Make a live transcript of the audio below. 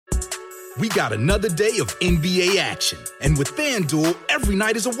We got another day of NBA action. And with FanDuel, every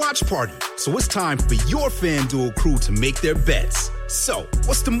night is a watch party. So it's time for your FanDuel crew to make their bets. So,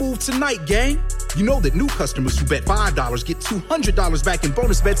 what's the move tonight, gang? You know that new customers who bet $5 get $200 back in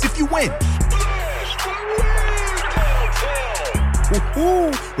bonus bets if you win.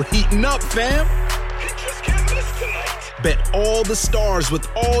 Woo-hoo, we're heating up, fam. Bet all the stars with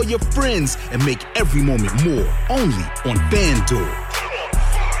all your friends and make every moment more only on FanDuel.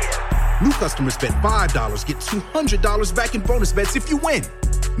 New customers bet $5, get $200 back in bonus bets if you win.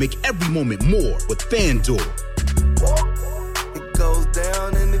 Make every moment more with FanDuel. It goes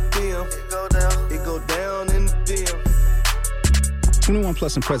down in the DM. It go down in the DM. 21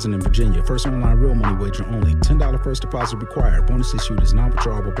 plus and present in Virginia. First online real money wager only. $10 first deposit required. Bonus issued is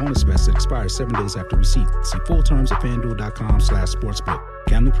non-withdrawable bonus bets that expires 7 days after receipt. See full terms at FanDuel.com/sportsbook.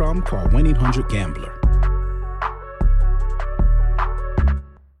 Gambling problem? Call 1-800-GAMBLER.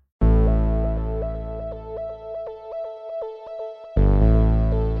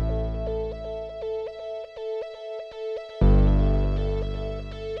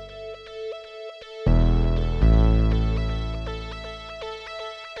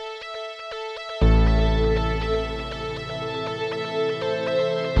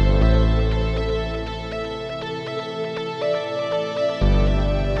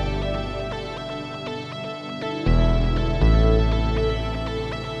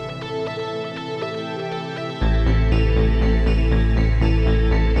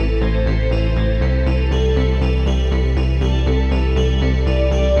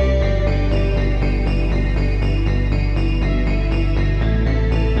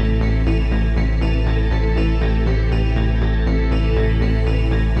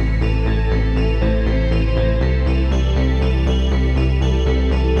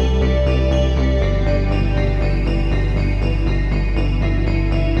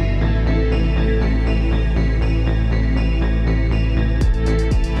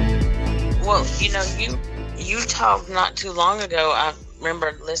 Not too long ago, I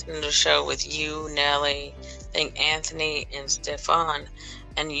remember listening to a show with you, Nelly, I think Anthony and Stefan,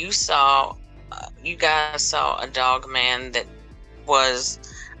 and you guys saw a Dogman that was,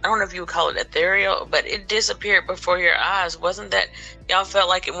 I don't know if you would call it ethereal, but it disappeared before your eyes. Wasn't that, y'all felt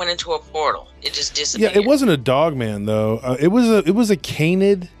like it went into a portal? It just disappeared. Yeah, it wasn't a Dogman though. It was a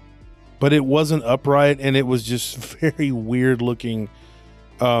canid, but it wasn't upright, and it was just very weird looking.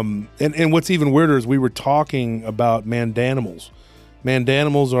 And what's even weirder is we were talking about mandanimals.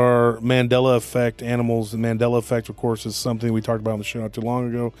 Mandanimals are Mandela effect animals. The Mandela effect, of course, is something we talked about on the show not too long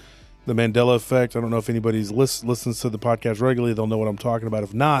ago. The Mandela effect, I don't know if anybody's listens to the podcast regularly. They'll know what I'm talking about.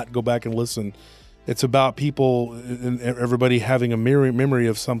 If not, go back and listen. It's about people and everybody having a memory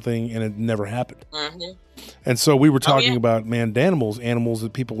of something and it never happened. Mm-hmm. And so we were talking about mandanimals, animals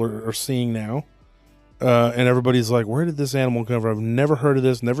that people are seeing now. And everybody's like, where did this animal come from? I've never heard of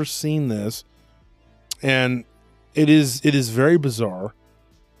this, never seen this. And it is very bizarre.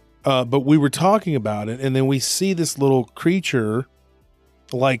 But we were talking about it, and then we see this little creature,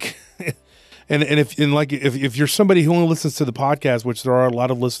 like, if you're somebody who only listens to the podcast, which there are a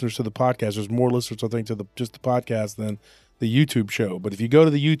lot of listeners to the podcast, there's more listeners, I think, to just the podcast than the YouTube show. But if you go to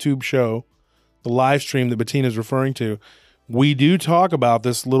the YouTube show, the live stream that Bettina's referring to, we do talk about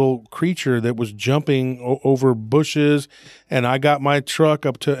this little creature that was jumping over bushes, and I got my truck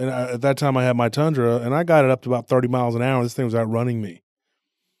up to, and at that time I had my Tundra, and I got it up to about 30 miles an hour. This thing was outrunning me.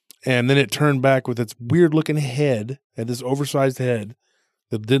 And then it turned back with its weird-looking head, had this oversized head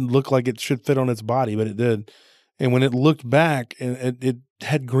that didn't look like it should fit on its body, but it did. And when it looked back, it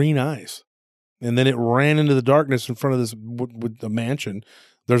had green eyes. And then it ran into the darkness in front of this with the mansion.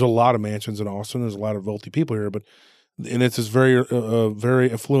 There's a lot of mansions in Austin. There's a lot of wealthy people here, and it's this very, very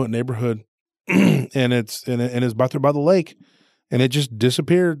affluent neighborhood, and it's out there by the lake, and it just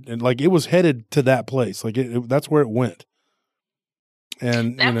disappeared, and like it was headed to that place, like that's where it went.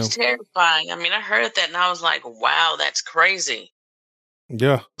 And that was terrifying. I mean, I heard that and I was like, "Wow, that's crazy."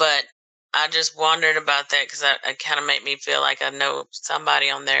 Yeah, but I just wondered about that because it kind of made me feel like I know somebody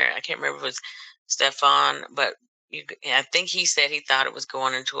on there. I can't remember if it was Stefan, but I think he said he thought it was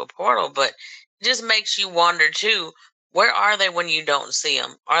going into a portal, but it just makes you wonder too. Where are they when you don't see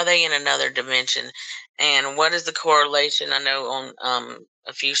them? Are they in another dimension? And what is the correlation? I know on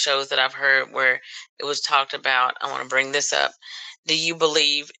a few shows that I've heard where it was talked about, I want to bring this up. Do you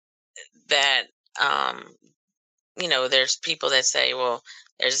believe that, there's people that say, well,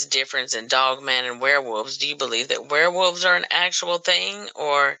 there's a difference in Dogman and werewolves. Do you believe that werewolves are an actual thing?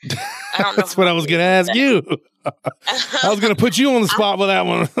 Or I don't know. That's what I was going to ask you. I was going to put you on the spot with that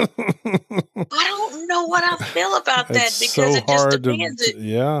one. I don't know what I feel about that because so it just depends.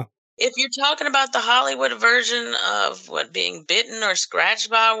 if you're talking about the Hollywood version of what being bitten or scratched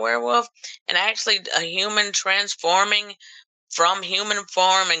by a werewolf, and actually a human transforming from human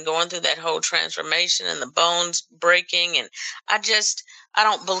form and going through that whole transformation and the bones breaking, and I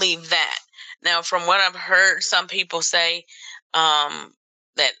don't believe that. Now, from what I've heard, some people say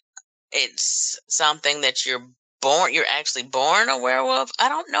that it's something that you're actually born a werewolf. I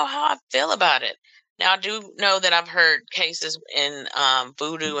don't know how I feel about it. Now, I do know that I've heard cases in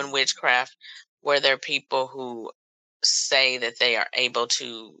voodoo and witchcraft where there are people who say that they are able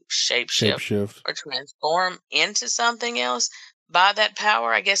to shapeshift or transform into something else by that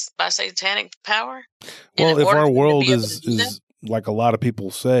power, I guess by satanic power. Well, if our world is like a lot of people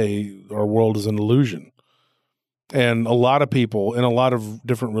say, our world is an illusion. And a lot of people in a lot of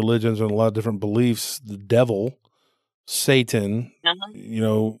different religions and a lot of different beliefs, the devil, Satan,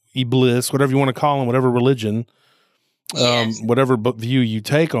 Iblis, whatever you want to call him, whatever religion, whatever view you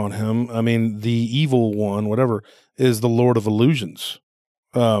take on him, I mean, the evil one, whatever, is the Lord of Illusions.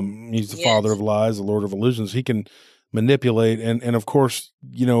 He's the father of lies, the Lord of Illusions. He can manipulate. And of course,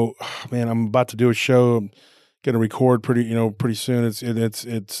 man, I'm about to do a show. I'm going to record pretty soon. It's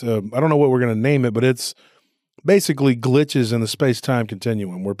I don't know what we're going to name it, but it's basically glitches in the space-time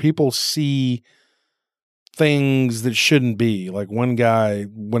continuum where people see things that shouldn't be. Like one guy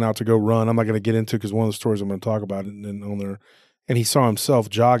went out to go run. I'm not going to get into because one of the stories I'm going to talk about on there, and he saw himself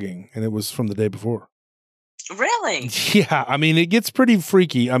jogging, and it was from the day before. Really? Yeah. I mean, it gets pretty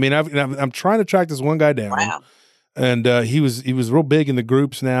freaky. I mean, I'm trying to track this one guy down. Wow. And he was real big in the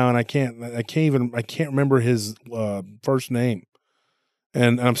groups now, and I can't remember his first name.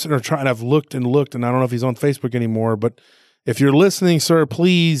 And I'm sitting there trying. I've looked, and I don't know if he's on Facebook anymore. But if you're listening, sir,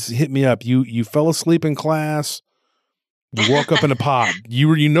 please hit me up. You fell asleep in class. You woke up in a pod.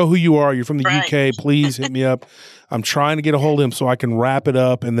 You know who you are. You're from the UK. Please hit me up. I'm trying to get a hold of him so I can wrap it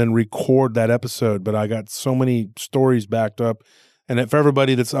up and then record that episode. But I got so many stories backed up. And if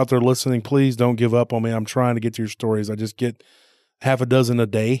everybody that's out there listening, please don't give up on me. I'm trying to get to your stories. I just get half a dozen a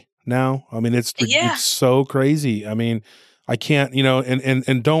day now. I mean, it's so crazy. I mean, I can't,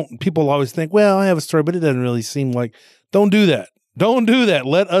 and don't, people always think, well, I have a story, but it doesn't really seem like, don't do that. Don't do that.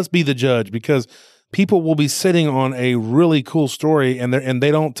 Let us be the judge, because people will be sitting on a really cool story and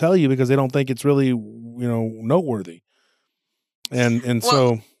they don't tell you because they don't think it's really, noteworthy. And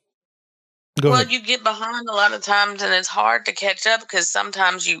so go ahead. You get behind a lot of times and it's hard to catch up because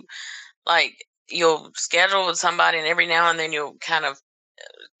sometimes you'll schedule with somebody and every now and then you'll kind of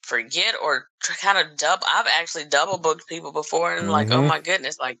forget or kind of I've actually double booked people before and like, oh my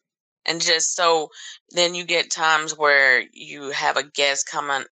goodness, like, and just so then you get times where you have a guest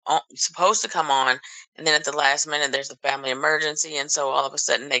supposed to come on, and then at the last minute there's a family emergency, and so all of a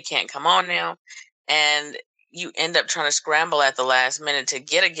sudden they can't come on now, and you end up trying to scramble at the last minute to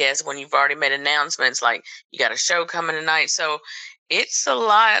get a guest when you've already made announcements like you got a show coming tonight. So it's a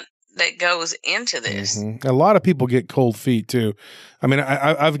lot that goes into this. A lot of people get cold feet too. I mean,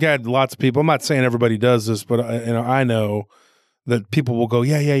 I've got lots of people. I'm not saying everybody does this, but I know that people will go,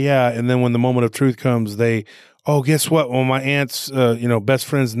 yeah. And then when the moment of truth comes, guess what? Well, my aunt's, best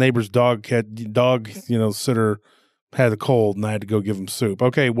friend's neighbor's dog sitter had a cold and I had to go give him soup.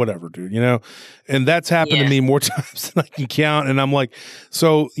 Okay, whatever, dude, and that's happened to me more times than I can count. And I'm like,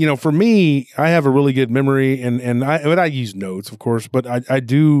 so, for me, I have a really good memory and I use notes, of course, but I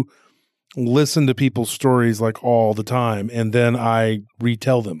do listen to people's stories like all the time. And then I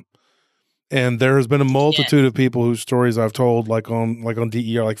retell them. And there has been a multitude of people whose stories I've told, like on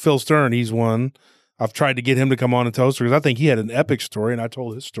DER, like Phil Stern. He's one. I've tried to get him to come on and tell stories. I think he had an epic story, and I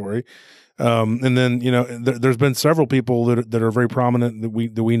told his story. And then there's been several people that are very prominent that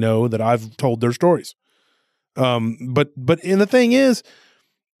we know that I've told their stories. But the thing is,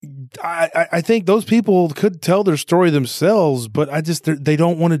 I think those people could tell their story themselves, but they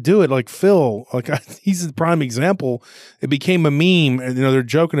don't want to do it. Like Phil, he's a prime example. It became a meme, and they're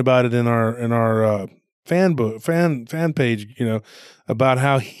joking about it in our fan page, about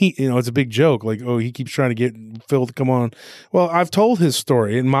how he, it's a big joke. Like, oh, he keeps trying to get Phil to come on. Well, I've told his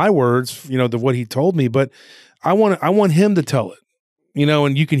story in my words, what he told me, but I want him to tell it.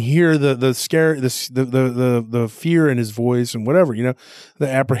 And you can hear the scare, the fear in his voice and whatever, the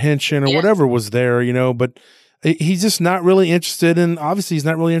apprehension or whatever was there, but he's just not really interested in, obviously he's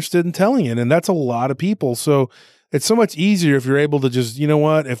not really interested in telling it. And that's a lot of people. So it's so much easier if you're able to just,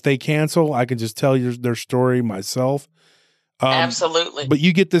 if they cancel, I can just tell their story myself. Absolutely. But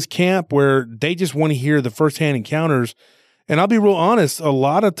you get this camp where they just want to hear the firsthand encounters. And I'll be real honest, a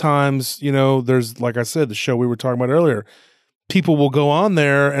lot of times, there's, like I said, the show we were talking about earlier, people will go on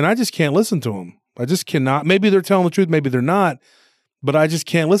there and I just can't listen to them. I just cannot. Maybe they're telling the truth. Maybe they're not. but I just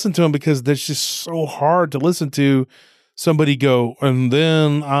can't listen to them because that's just so hard to listen to somebody go, and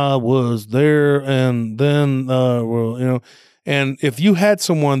then I was there, and then, and if you had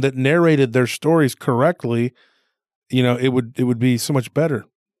someone that narrated their stories correctly, it would be so much better.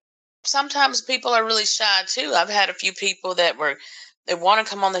 Sometimes people are really shy too. I've had a few people that they want to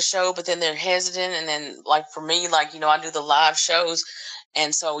come on the show, but then they're hesitant. And then, like for me, I do the live shows,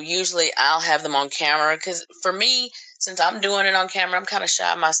 and so usually I'll have them on camera because for me, since I'm doing it on camera, I'm kind of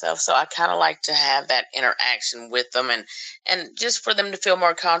shy myself, so I kind of like to have that interaction with them and just for them to feel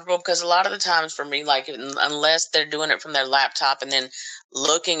more comfortable. Because a lot of the times for me, unless they're doing it from their laptop and then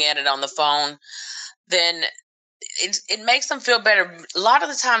looking at it on the phone, then it makes them feel better. A lot of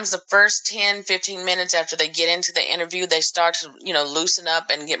the times, the first 10, 15 minutes after they get into the interview, they start to, loosen up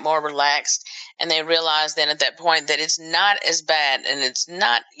and get more relaxed. And they realize then at that point that it's not as bad. And it's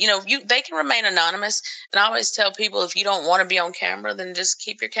not, they can remain anonymous. And I always tell people, if you don't want to be on camera, then just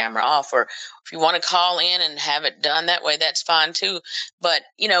keep your camera off. Or if you want to call in and have it done that way, that's fine too. But,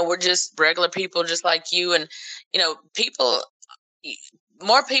 we're just regular people just like you. And,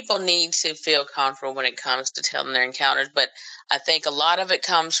 more people need to feel comfortable when it comes to telling their encounters, but I think a lot of it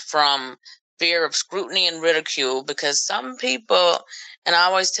comes from fear of scrutiny and ridicule, because some people, and I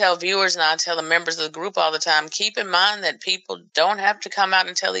always tell viewers and I tell the members of the group all the time, keep in mind that people don't have to come out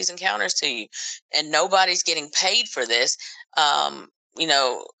and tell these encounters to you, and nobody's getting paid for this.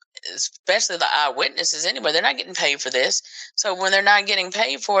 Especially the eyewitnesses anyway, they're not getting paid for this. So when they're not getting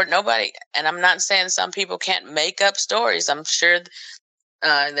paid for it, nobody, and I'm not saying some people can't make up stories. I'm sure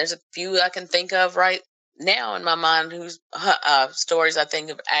there's a few I can think of right now in my mind whose stories I think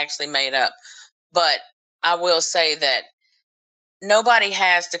have actually made up. But I will say that nobody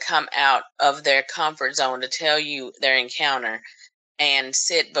has to come out of their comfort zone to tell you their encounter and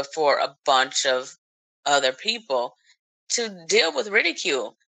sit before a bunch of other people to deal with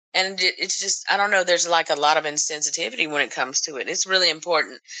ridicule. And it's just, I don't know, there's a lot of insensitivity when it comes to it. It's really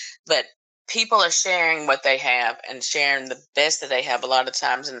important. But people are sharing what they have and sharing the best that they have a lot of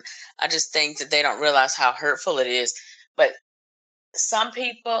times. And I just think that they don't realize how hurtful it is. But some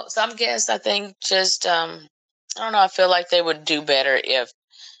guests, I think just, I don't know, I feel like they would do better if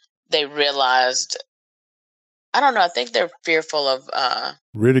they realized, I don't know, I think they're fearful of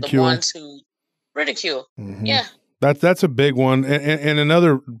ridicule. The ones who ridicule. Mm-hmm. Yeah. That's a big one. And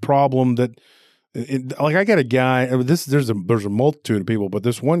another problem that, I got a guy. There's a multitude of people, but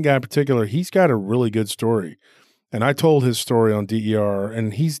this one guy in particular, he's got a really good story, and I told his story on DER,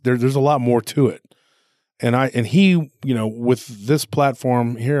 and there's a lot more to it, and he with this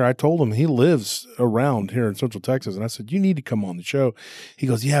platform here, I told him he lives around here in Central Texas, and I said, you need to come on the show. He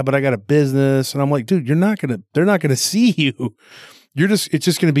goes, yeah, but I got a business, and I'm like, dude, they're not gonna see you. It's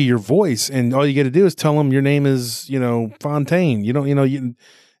just gonna be your voice, and all you got to do is tell them your name is Fontaine.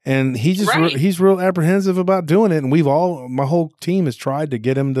 And he's real apprehensive about doing it. And my whole team has tried to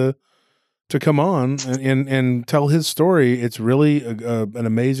get him to come on and tell his story. It's really an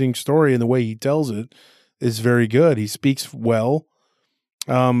amazing story, and the way he tells it is very good. He speaks well,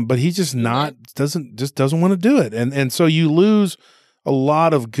 but he just doesn't want to do it. And so you lose a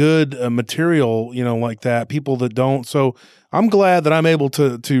lot of good material, like that, people that don't. So I'm glad that I'm able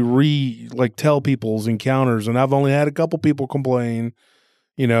to tell people's encounters, and I've only had a couple people complain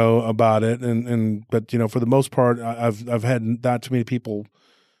about it. But for the most part, I've had not too many people.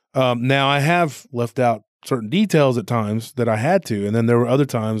 Now I have left out certain details at times that I had to. And then there were other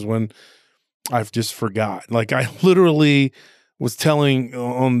times when I've just forgot. Like I literally was telling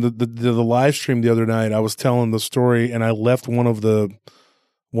on the live stream the other night, I was telling the story and I left one of the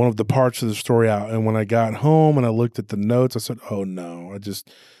parts of the story out. And when I got home and I looked at the notes, I said, oh no,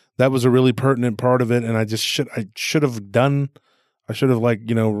 that was a really pertinent part of it. And I should have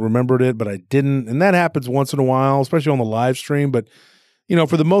remembered it, but I didn't. And that happens once in a while, especially on the live stream. But,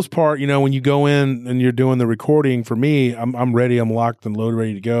 for the most part, when you go in and you're doing the recording, for me, I'm ready. I'm locked and loaded,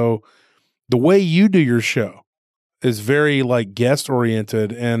 ready to go. The way you do your show is very guest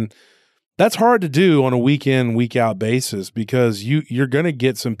oriented. And that's hard to do on a week in, week out basis, because you're going to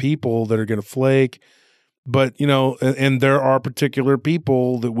get some people that are going to flake. But, and there are particular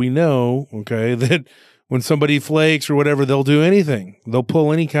people that we know, okay, that when somebody flakes or whatever, they'll do anything. They'll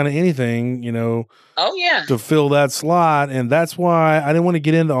pull any kind of anything, Oh, yeah. to fill that slot. And that's why I didn't want to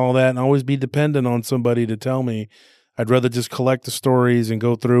get into all that and always be dependent on somebody to tell me. I'd rather just collect the stories and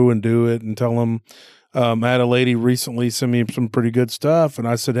go through and do it and tell them. I had a lady recently send me some pretty good stuff. And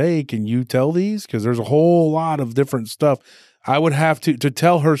I said, hey, can you tell these? Because there's a whole lot of different stuff. I would have to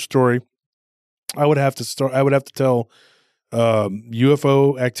tell her story. I would have to tell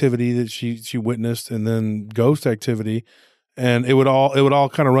UFO activity that she witnessed, and then ghost activity, and it would all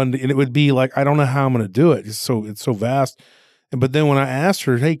kind of run, and it would be like, I don't know how I'm going to do it. It's so vast. But then when I asked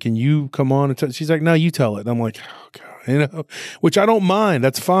her, hey, can you come on and tell, she's like, no, you tell it. And I'm like, oh God, which I don't mind.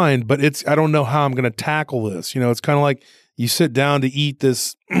 That's fine. But I don't know how I'm going to tackle this. It's kind of like you sit down to eat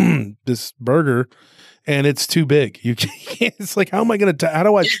this, this burger, and it's too big. You can't, it's like, how am I going to, how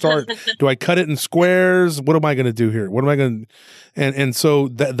do I start? Do I cut it in squares? What am I going to do here? What am I going to, and so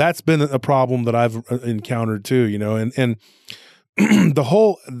that's been a problem that I've encountered too, and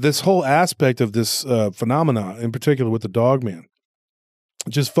this whole aspect of this phenomena, in particular with the Dogman,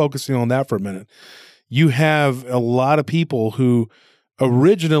 just focusing on that for a minute, you have a lot of people who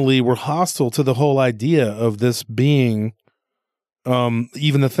originally were hostile to the whole idea of this being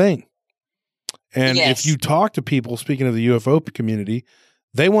even a thing. And if you talk to people, speaking of the UFO community,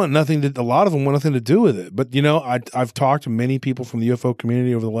 they want a lot of them want nothing to do with it. But, I've talked to many people from the UFO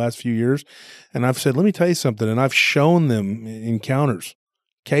community over the last few years, and I've said, let me tell you something. And I've shown them encounters,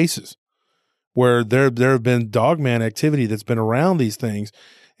 cases where there have been Dogman activity that's been around these things.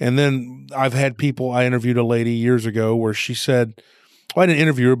 And then I've had people, I interviewed a lady years ago where she said, well, I didn't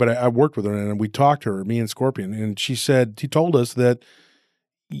interview her, but I worked with her and we talked to her, me and Scorpion. And she told us that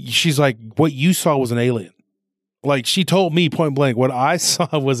she's like, what you saw was an alien. Like, she told me point blank, what I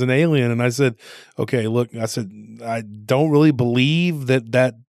saw was an alien. And I said, okay, look, I don't really believe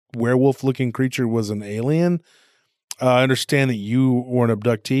that werewolf looking creature was an alien. I understand that you were an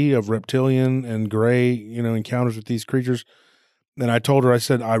abductee of reptilian and gray, encounters with these creatures. And I told her, I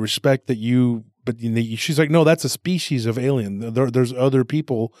said, I respect that but she's like, no, that's a species of alien. There's other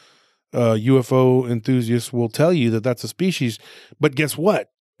people, UFO enthusiasts will tell you that that's a species. But guess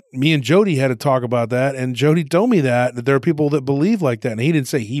what? Me and Jody had to talk about that, and Jody told me that there are people that believe like that. And he didn't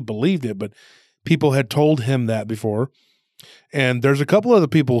say he believed it, but people had told him that before. And there's a couple other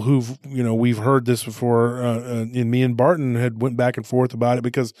people who've, we've heard this before, and me and Barton had went back and forth about it,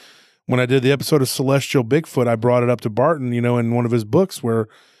 because when I did the episode of Celestial Bigfoot, I brought it up to Barton, in one of his books, where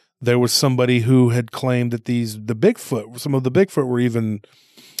there was somebody who had claimed that some of the Bigfoot were even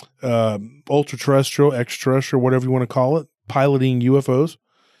ultra-terrestrial, extraterrestrial, whatever you want to call it, piloting UFOs.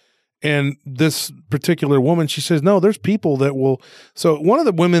 And this particular woman, she says, no, there's people that will. So one of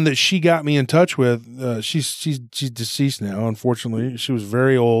the women that she got me in touch with, she's deceased now, unfortunately. She was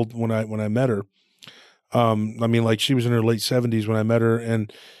very old when I met her. She was in her late 70s when I met her,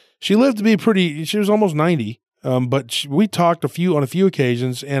 and she lived to be she was almost 90. But we talked on a few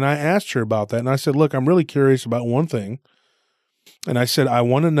occasions, and I asked her about that. And I said, look, I'm really curious about one thing. And I said, I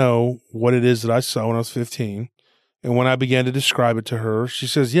want to know what it is that I saw when I was 15. And when I began to describe it to her, she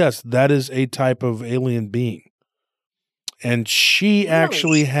says, yes, that is a type of alien being. And she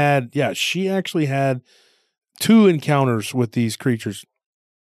actually had 2 encounters with these creatures.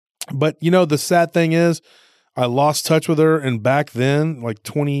 But, the sad thing is, I lost touch with her. And back then, like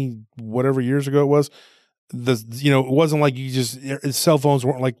 20 whatever years ago it was, it wasn't like cell phones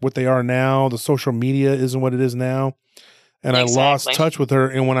weren't like what they are now. The social media isn't what it is now. And exactly. I lost touch with her.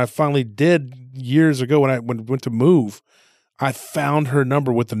 And when I finally did years ago, when I went to move, I found her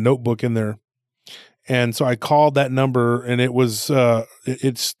number with the notebook in there. And so I called that number, and it was,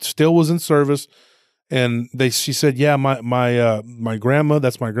 it still was in service. And she said, yeah, my grandma,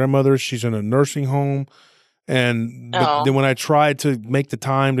 that's my grandmother. She's in a nursing home. And then when I tried to make the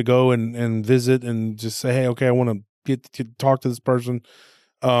time to go and visit and just say, hey, okay, I want to get to talk to this person.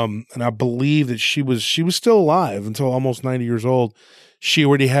 And I believe that she was still alive until almost 90 years old. She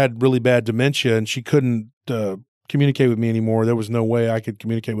already had really bad dementia, and she couldn't communicate with me anymore. There was no way I could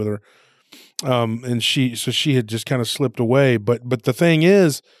communicate with her. And she had just kind of slipped away. But the thing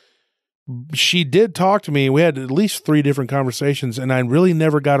is, she did talk to me. We had at least 3 different conversations, and I really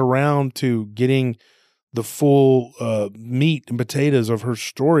never got around to getting the full meat and potatoes of her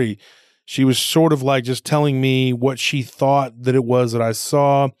story. She was sort of like just telling me what she thought that it was that I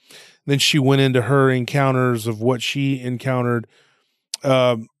saw. Then she went into her encounters of what she encountered.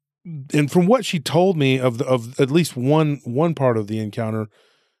 And from what she told me of at least one part of the encounter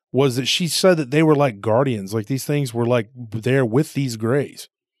was that she said that they were like guardians, like these things were like there with these grays,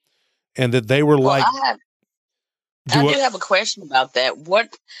 and that they were I do have a question about that.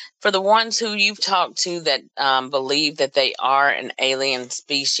 What, for the ones who you've talked to that believe that they are an alien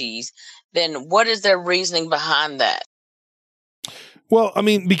species, then what is their reasoning behind that? Well,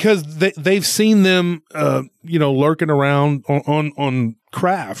 because they've seen them, lurking around on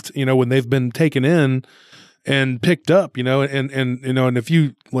craft, when they've been taken in and picked up, and if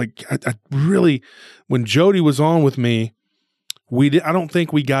you I really, when Jody was on with me, I don't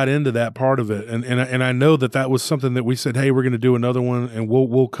think we got into that part of it. And I know that was something that we said, hey, we're going to do another one, and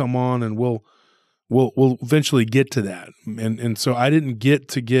we'll come on and we'll we'll eventually get to that. And so I didn't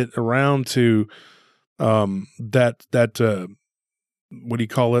get around to that what do you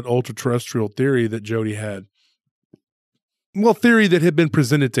call it, ultra-terrestrial theory that Jody had. Well, theory that had been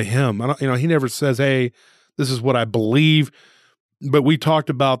presented to him. He never says, "Hey, this is what I believe." But we talked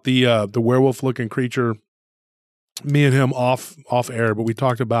about the werewolf-looking creature, me and him off air, but we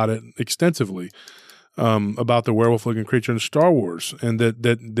talked about it extensively, about the werewolf-looking creature in Star Wars, and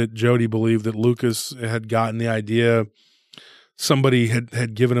that Jody believed that Lucas had gotten the idea. Somebody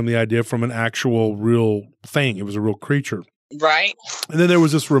had given him the idea from an actual real thing. It was a real creature. Right. And then there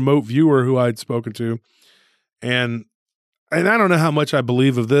was this remote viewer who I'd spoken to, and I don't know how much I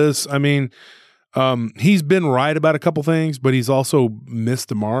believe of this. I mean, he's been right about a couple things, but he's also missed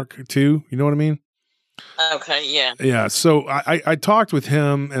the mark too. You know what I mean? Okay, yeah. Yeah. So I talked with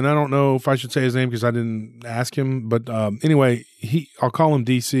him, and I don't know if I should say his name because I didn't ask him. But anyway, I'll call him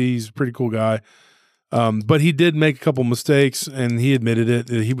DC. He's a pretty cool guy. But he did make a couple mistakes, and he admitted it,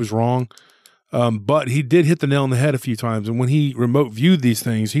 that he was wrong. But he did hit the nail on the head a few times. And when he remote viewed these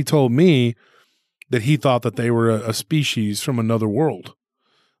things, he told me that he thought that they were a species from another world,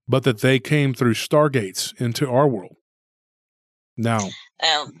 but that they came through stargates into our world. Now,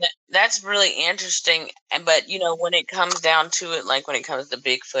 that's really interesting. But, when it comes down to it, like when it comes to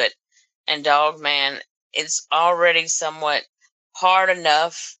Bigfoot and Dogman, it's already somewhat hard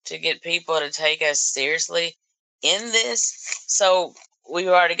enough to get people to take us seriously in this. So we've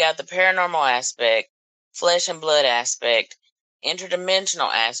already got the paranormal aspect, flesh and blood aspect, interdimensional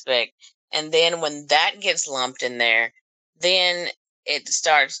aspect. And then when that gets lumped in there, then it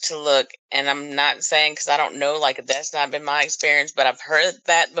starts to look, and I'm not saying because I don't know, like that's not been my experience, but I've heard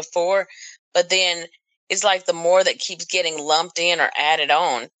that before. But then it's like the more that keeps getting lumped in or added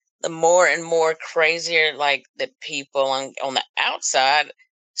on, the more and more crazier, like the people on the outside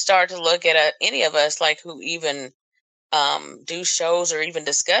start to look at any of us, like who even do shows or even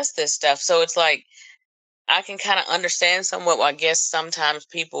discuss this stuff. So it's like, I can kind of understand somewhat. Well, I guess sometimes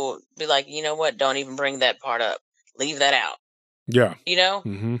people be like, you know what? Don't even bring that part up. Leave that out. yeah.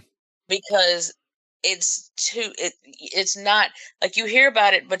 Mm-hmm. Because it's not like you hear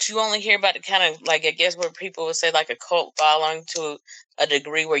about it, but you only hear about it kind of like, I guess where people would say like a cult following to a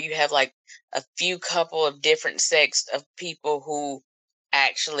degree where you have like a few couple of different sects of people who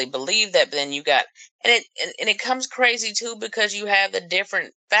actually believe that. But then you got, and it comes crazy too, because you have the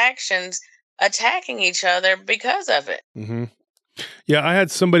different factions attacking each other because of it. Mm-hmm. Yeah, I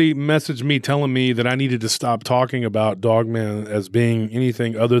had somebody message me telling me that I needed to stop talking about Dogman as being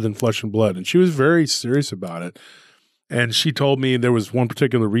anything other than flesh and blood. And she was very serious about it. And she told me there was one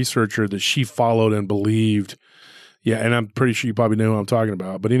particular researcher that she followed and believed. Yeah, and I'm pretty sure you probably know who I'm talking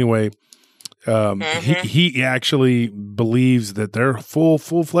about. But anyway, he actually believes that they're full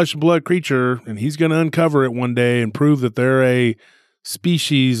flesh and blood creature, and he's going to uncover it one day and prove that they're a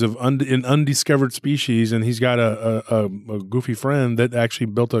species of an undiscovered species, and he's got a goofy friend that actually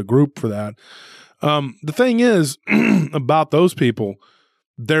built a group for that. The thing is about those people,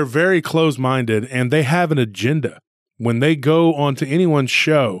 they're very closed-minded, and they have an agenda. When they go onto anyone's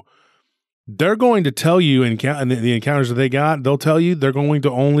show, they're going to tell you in the encounters that they got, they'll tell you they're going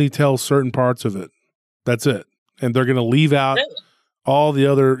to only tell certain parts of it. That's it. And they're going to leave out all the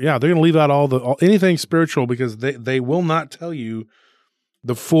other, they're going to leave out anything spiritual, because they will not tell you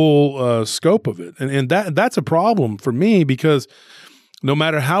the full scope of it. And that's a problem for me, because no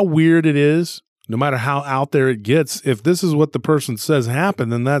matter how weird it is, no matter how out there it gets, if this is what the person says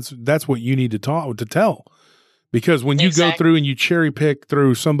happened, then that's what you need to tell. Because when you go through and you cherry pick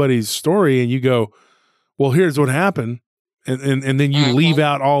through somebody's story and you go, well, here's what happened, and then you leave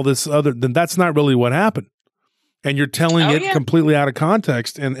out all this other, then that's not really what happened. And you're telling it completely out of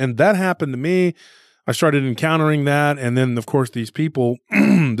context. And that happened to me. I started encountering that. And then, of course, these people,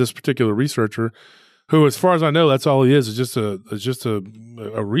 this particular researcher, who, as far as I know, that's all he is just a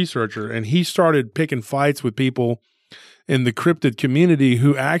researcher. And he started picking fights with people in the cryptid community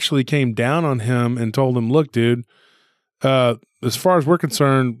who actually came down on him and told him, look, dude, as far as we're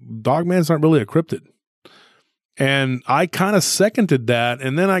concerned, Dogman's not really a cryptid. And I kind of seconded that.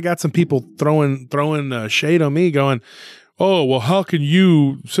 And then I got some people throwing shade on me, going, oh, well, how can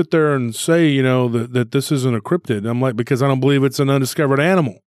you sit there and say, that this isn't a cryptid? And I'm like, because I don't believe it's an undiscovered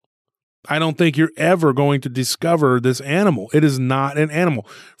animal. I don't think you're ever going to discover this animal. It is not an animal.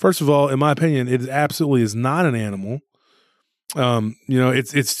 First of all, in my opinion, it absolutely is not an animal.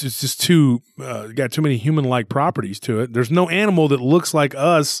 It's just got too many human-like properties to it. There's no animal that looks like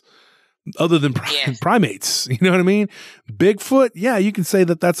us other than primates. You know what I mean? Bigfoot, you can say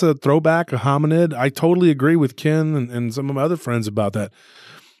that that's a throwback, a hominid. I totally agree with Ken and some of my other friends about that.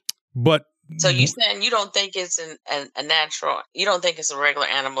 But So you saying you don't think it's a natural? You don't think it's a regular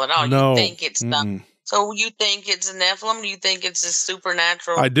animal at all? No. You think it's not. So you think it's a Nephilim? You think it's a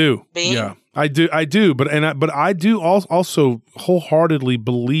supernatural? I do. Being? Yeah, I do. But I do also wholeheartedly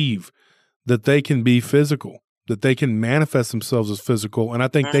believe that they can be physical, that they can manifest themselves as physical, and I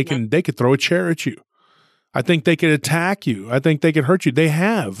think they could throw a chair at you. I think they could attack you. I think they could hurt you. They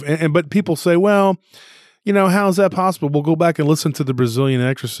have, but people say, well, you know, how is that possible? We'll go back and listen to the Brazilian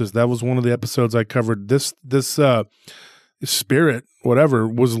Exorcist. That was one of the episodes I covered. This spirit, whatever,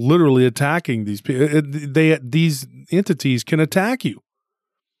 was literally attacking these people. These entities can attack you.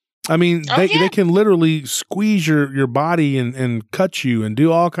 I mean, they can literally squeeze your body and cut you and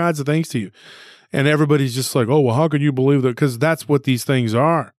do all kinds of things to you. And everybody's just like, oh, well, how can you believe that? Because that's what these things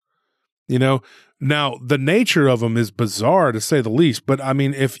are. You know, now the nature of them is bizarre to say the least. But I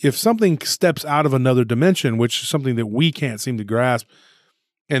mean, if something steps out of another dimension, which is something that we can't seem to grasp,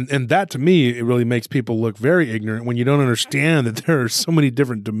 and that to me, it really makes people look very ignorant when you don't understand that there are so many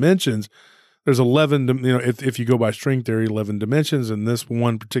different dimensions. There's 11, you know, if you go by string theory, 11 dimensions in this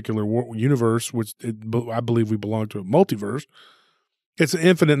one particular universe, which I believe we belong to a multiverse. It's an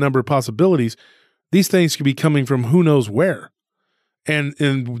infinite number of possibilities. These things could be coming from who knows where. And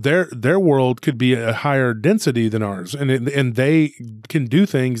their world could be a higher density than ours. And they can do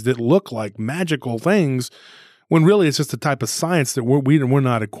things that look like magical things when really it's just a type of science that we're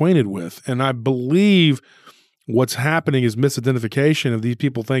not acquainted with. And I believe what's happening is misidentification of these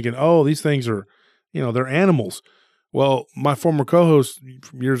people thinking, oh, these things are, you know, they're animals. Well, my former co-host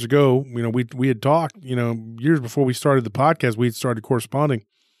years ago, you know, we had talked, you know, years before we started the podcast, we had started corresponding.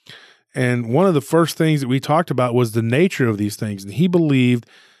 And one of the first things that we talked about was the nature of these things. And he believed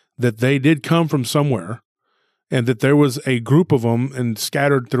that they did come from somewhere and that there was a group of them and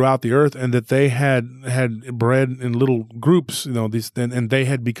scattered throughout the earth and that they had bred in little groups, you know, and they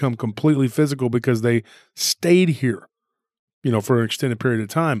had become completely physical because they stayed here, you know, for an extended period of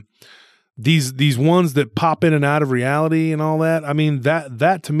time. These ones that pop in and out of reality and all that, I mean,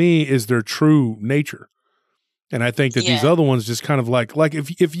 that to me is their true nature. And I think that these other ones just kind of like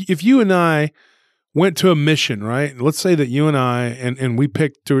if you and I went to a mission, right? Let's say that you and I and we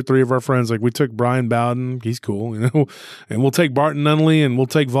picked 2 or 3 of our friends, like we took Brian Bowden, he's cool, you know, and we'll take Barton Nunley and we'll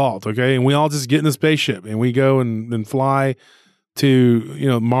take Vault, okay? And we all just get in a spaceship and we go and fly to, you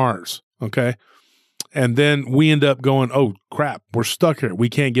know, Mars, okay? And then we end up going, oh crap, we're stuck here. We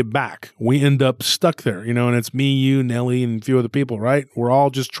can't get back. We end up stuck there, you know, and it's me, you, Nelly, and a few other people, right? We're all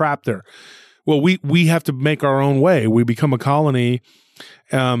just trapped there. Well, we have to make our own way. We become a colony.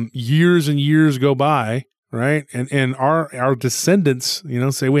 Years and years go by, right? And our descendants, you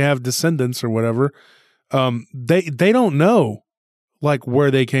know, say we have descendants or whatever. They don't know like where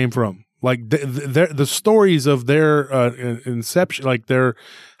they came from, like the stories of their inception, like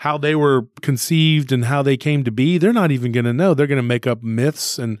how they were conceived and how they came to be. They're not even going to know. They're going to make up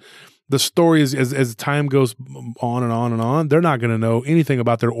myths and the stories as time goes on and on and on. They're not going to know anything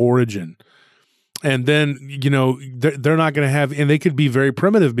about their origin. And then, you know, they're not going to have, and they could be very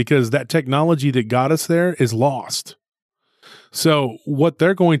primitive because that technology that got us there is lost. So what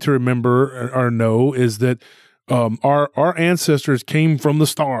they're going to remember or know is that our ancestors came from the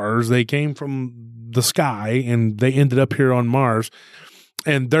stars, they came from the sky, and they ended up here on Mars.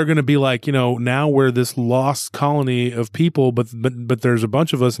 And they're going to be like, you know, now we're this lost colony of people, but there's a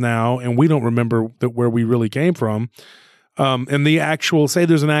bunch of us now, and we don't remember where we really came from. And say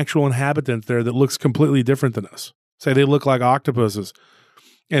there's an actual inhabitant there that looks completely different than us. Say they look like octopuses.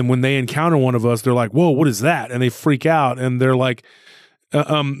 And when they encounter one of us, they're like, whoa, what is that? And they freak out and they're like,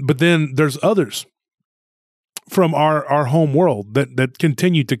 but then there's others from our home world that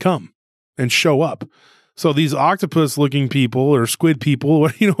continue to come and show up. So these octopus looking people or squid people,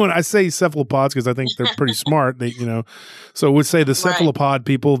 you know, when I say cephalopods, because I think they're pretty smart, they, you know, so we'd say the cephalopod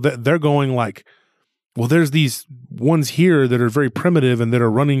people, they're going like, well, there's these ones here that are very primitive and that are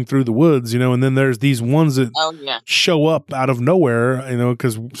running through the woods, you know, and then there's these ones that show up out of nowhere, you know,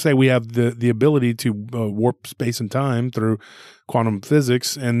 because say we have the ability to warp space and time through quantum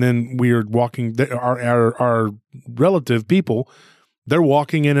physics, and then we are walking, our relative people, they're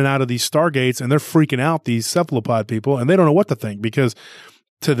walking in and out of these stargates and they're freaking out, these cephalopod people, and they don't know what to think because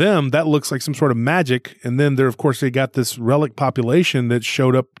to them, that looks like some sort of magic. And then of course, they got this relic population that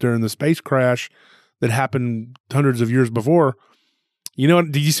showed up during the space crash that happened hundreds of years before. You know,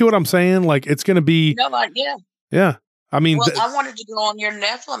 did you see what I'm saying? Like, it's going to be... No, yeah. Yeah. I mean... Well, I wanted to go on your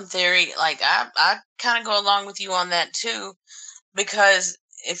Nephilim theory. Like, I kind of go along with you on that, too, because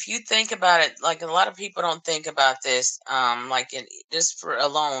if you think about it, like, a lot of people don't think about this, just for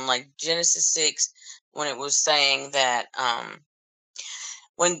alone, like Genesis 6, when it was saying that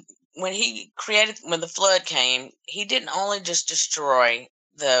when when the flood came, he didn't only just destroy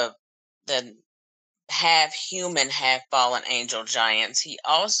the half human, half fallen angel giants. He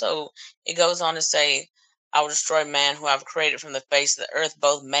also, it goes on to say, I will destroy man who I've created from the face of the earth,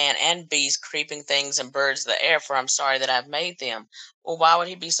 both man and beast, creeping things and birds of the air, for I'm sorry that I've made them. Well, why would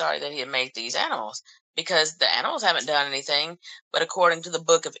he be sorry that he had made these animals? Because the animals haven't done anything. But according to the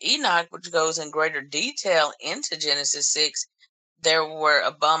book of Enoch, which goes in greater detail into Genesis 6, there were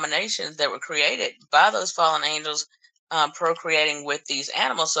abominations that were created by those fallen angels procreating with these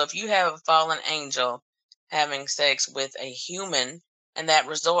animals. So if you have a fallen angel having sex with a human, and that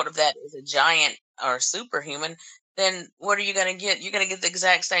result of that is a giant or superhuman, then what are you going to get? You're going to get the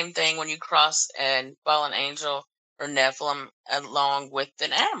exact same thing when you cross a fallen angel or Nephilim along with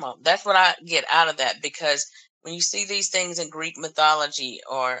an animal. That's what I get out of that, because when you see these things in Greek mythology,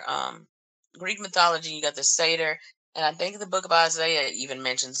 you got the satyr, and I think the book of Isaiah even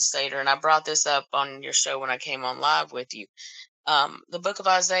mentions the satyr. And I brought this up on your show when I came on live with you. The book of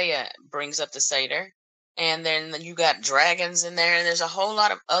Isaiah brings up the satyr, and then you got dragons in there, and there's a whole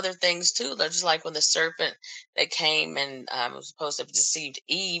lot of other things too. They're just like when the serpent that came and was supposed to have deceived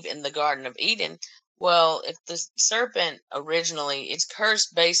Eve in the Garden of Eden. Well, if the serpent originally, its curse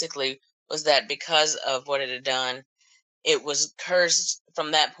basically was that because of what it had done, it was cursed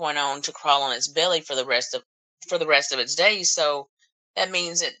from that point on to crawl on its belly for the rest of its days. So that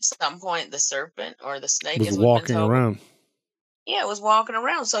means at some point the serpent or the snake was walking around. Yeah, it was walking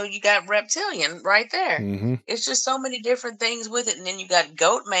around. So you got reptilian right there. Mm-hmm. It's just so many different things with it. And then you got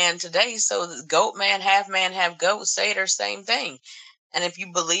goat man today. So the goat man, half goat, satyr, same thing. And if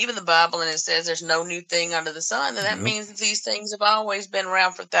you believe in the Bible and it says there's no new thing under the sun, then that means that these things have always been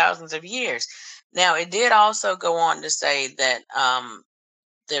around for thousands of years. Now, it did also go on to say that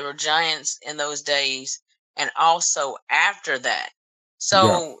there were giants in those days and also after that.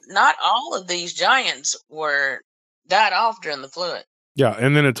 So not all of these giants died off during the flood. Yeah,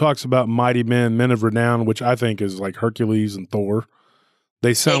 and then it talks about mighty men of renown, which I think is like Hercules and Thor.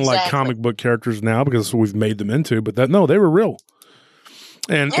 They sound like comic book characters now because that's what we've made them into, but they were real.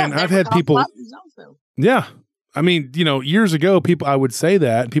 And I've had people, I mean, years ago, I would say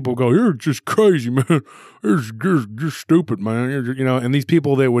that, and people would go, "You're just crazy, man. You're stupid, man." And these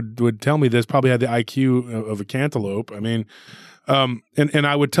people that would tell me this probably had the IQ of a cantaloupe. I mean, and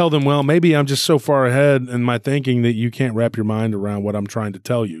I would tell them, well, maybe I'm just so far ahead in my thinking that you can't wrap your mind around what I'm trying to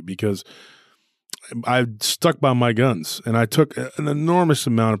tell you, because I stuck by my guns, and I took an enormous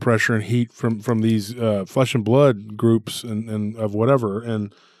amount of pressure and heat from these flesh and blood groups and of whatever,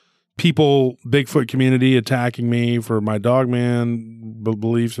 and people, Bigfoot community attacking me for my Dogman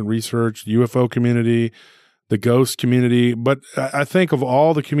beliefs and research, UFO community, the ghost community. But I think of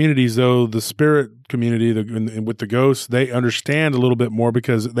all the communities, though, the spirit community with the ghosts, they understand a little bit more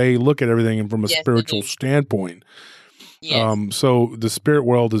because they look at everything from a spiritual standpoint. Yes. So the spirit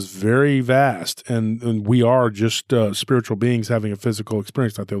world is very vast, and we are just spiritual beings having a physical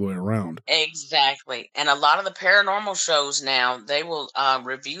experience, not the other way around. Exactly. And a lot of the paranormal shows now, they will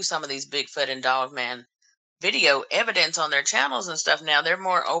review some of these Bigfoot and Dogman video evidence on their channels and stuff. Now they're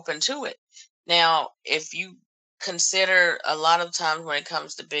more open to it. Now, if you consider a lot of times when it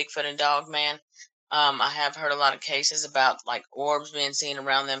comes to Bigfoot and Dogman, I have heard a lot of cases about like orbs being seen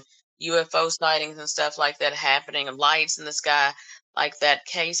around them, UFO sightings and stuff like that happening, and lights in the sky, like that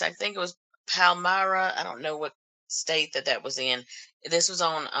case. I think it was Palmyra. I don't know what state that was in. This was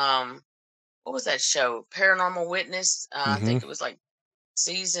on what was that show? Paranormal Witness. I think it was like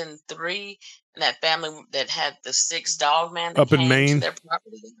season 3, and that family that had the 6 Dogman that up in Maine. To their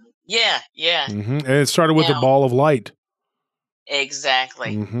property. Yeah. Mm-hmm. And it started with a ball of light.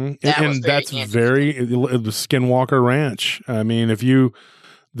 Exactly. Mm-hmm. And that's very the Skinwalker Ranch. I mean, if you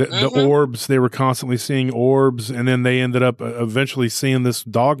the orbs, they were constantly seeing orbs, and then they ended up eventually seeing this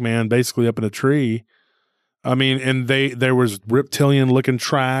Dogman basically up in a tree. I mean, and there was reptilian looking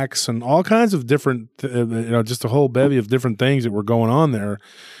tracks and all kinds of different, just a whole bevy of different things that were going on there.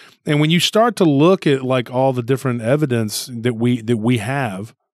 And when you start to look at like all the different evidence that we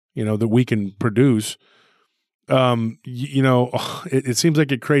have, that we can produce, it seems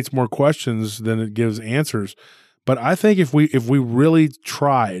like it creates more questions than it gives answers. But I think if we really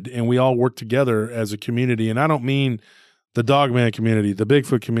tried and we all worked together as a community, and I don't mean the Dogman community, the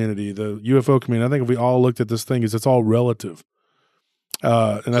Bigfoot community, the UFO community, I think if we all looked at this thing, it's all relative.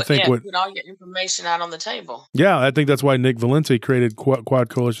 And I think put all your information out on the table. Yeah, I think that's why Nick Valenti created Quad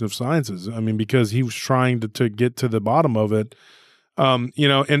Coalition of Sciences. I mean, because he was trying to get to the bottom of it. And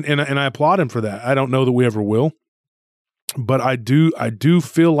I applaud him for that. I don't know that we ever will, but I do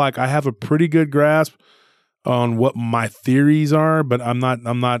feel like I have a pretty good grasp on what my theories are, but I'm not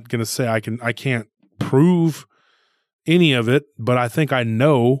going to say I can't prove any of it, but I think I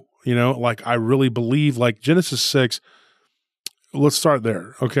know, like I really believe, like Genesis 6. Let's start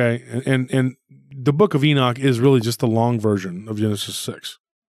there. Okay. And the book of Enoch is really just the long version of Genesis 6.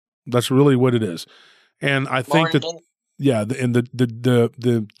 That's really what it is. And I think that,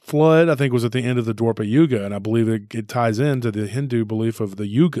 the flood, I think, was at the end of the Dwapara Yuga, and I believe it ties into the Hindu belief of the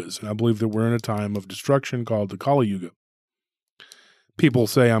yugas, and I believe that we're in a time of destruction called the Kali Yuga. People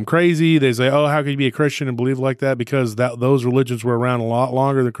say I'm crazy. They say, oh, how can you be a Christian and believe like that? Because those religions were around a lot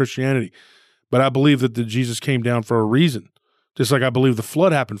longer than Christianity. But I believe that Jesus came down for a reason, just like I believe the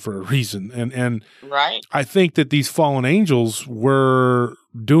flood happened for a reason. And right. I think that these fallen angels were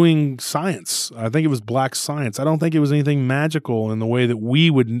doing science. I think it was black science. I don't think it was anything magical in the way that we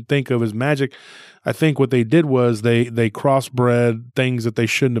would think of as magic. I think what they did was they crossbred things that they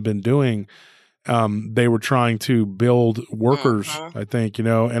shouldn't have been doing. They were trying to build workers, I think,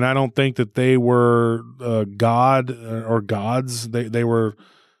 and I don't think that they were God or gods. They were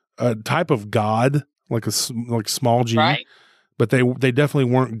a type of God, like small g, right. But they definitely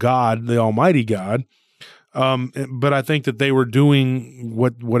weren't God, the Almighty God. But I think that they were doing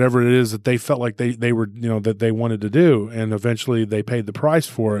whatever it is that they felt like they were, that they wanted to do, and eventually they paid the price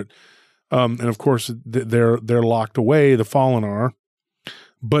for it. And of course, they're locked away. The fallen are.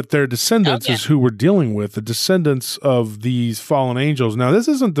 But their descendants is who we're dealing with, the descendants of these fallen angels. Now, this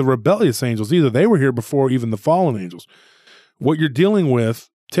isn't the rebellious angels either. They were here before even the fallen angels. What you're dealing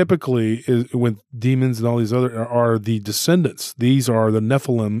with typically is with demons and all these other are the descendants. These are the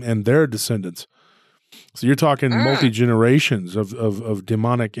Nephilim and their descendants. So you're talking multi-generations of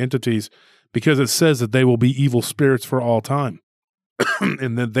demonic entities, because it says that they will be evil spirits for all time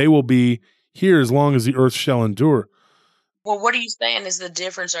and that they will be here as long as the earth shall endure. Well, what are you saying is the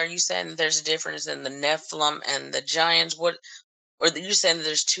difference? Are you saying that there's a difference in the Nephilim and the giants? Or you're saying that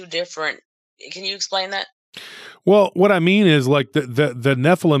there's two different? Can you explain that? Well, what I mean is like the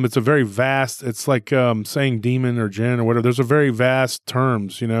Nephilim. It's a very vast. It's like saying demon or jinn or whatever. There's a very vast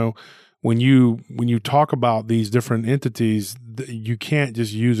terms. When you talk about these different entities, you can't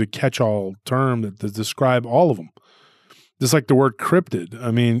just use a catch-all term that describe all of them. Just like the word cryptid. I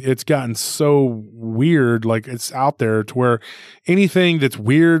mean, it's gotten so weird, like it's out there to where anything that's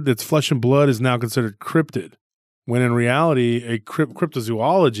weird, that's flesh and blood, is now considered cryptid. When in reality, a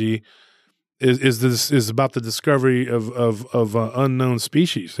cryptozoology is about the discovery of unknown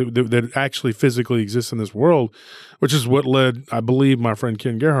species that actually physically exist in this world, which is what led, I believe, my friend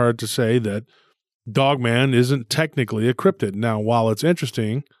Ken Gerhard to say that Dogman isn't technically a cryptid. Now, while it's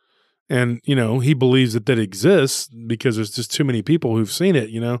interesting, and, he believes that exists because there's just too many people who've seen it,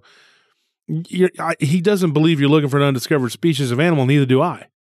 he doesn't believe you're looking for an undiscovered species of animal. Neither do I.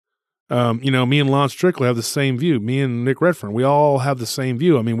 Me and Lon Strickler have the same view. Me and Nick Redfern, we all have the same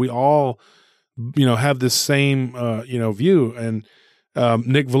view. I mean, we all, have this same, view. And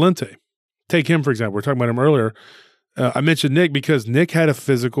Nick Valente, take him, for example. We were talking about him earlier. I mentioned Nick because Nick had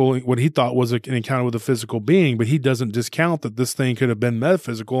what he thought was an encounter with a physical being, but he doesn't discount that this thing could have been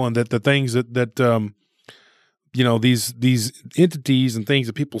metaphysical, and that the things that these entities and things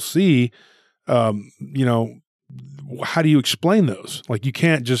that people see, how do you explain those? Like, you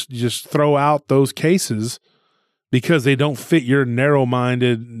can't just throw out those cases because they don't fit your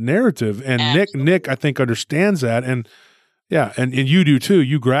narrow-minded narrative. And Absolutely. Nick, I think, understands that, and you do too.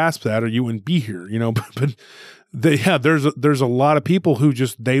 You grasp that, or you wouldn't be here, but. There's a lot of people who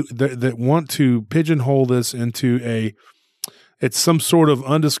just that want to pigeonhole this into it's some sort of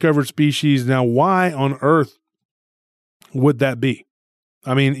undiscovered species. Now, why on earth would that be?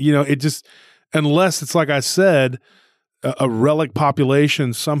 I mean, it just, unless it's like I said, a relic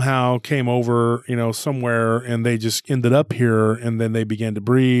population somehow came over, somewhere, and they just ended up here, and then they began to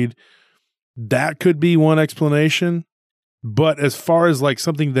breed. That could be one explanation. But as far as like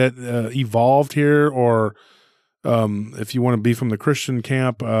something that evolved here, or if you want to be from the Christian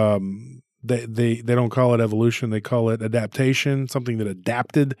camp, they don't call it evolution. They call it adaptation, something that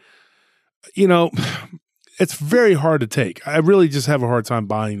adapted. It's very hard to take. I really just have a hard time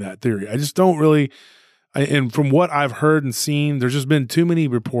buying that theory. I just don't really, and from what I've heard and seen, there's just been too many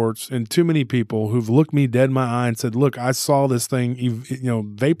reports and too many people who've looked me dead in my eye and said, look, I saw this thing,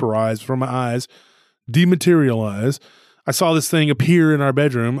 vaporize from my eyes, dematerialize. I saw this thing appear in our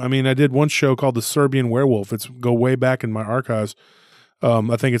bedroom. I mean, I did one show called The Serbian Werewolf. It's go way back in my archives.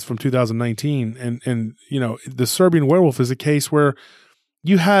 I think it's from 2019. And The Serbian Werewolf is a case where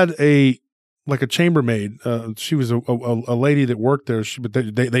you had a chambermaid. She was a lady that worked there. But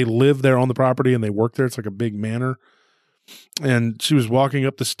they lived there on the property, and they worked there. It's like a big manor. and she was walking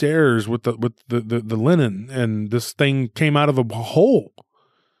up the stairs with the linen, and this thing came out of a hole.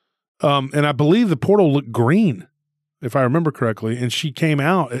 And I believe the portal looked green, if I remember correctly. And she came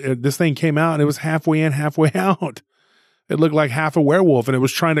out. This thing came out, and it was halfway in, halfway out. It looked like half a werewolf, and it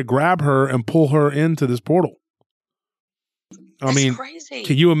was trying to grab her and pull her into this portal. That's crazy.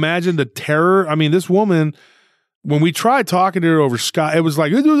 Can you imagine the terror? I mean, this woman, when we tried talking to her over Skype, it was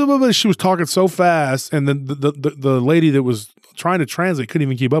like she was talking so fast, and then the lady that was trying to translate couldn't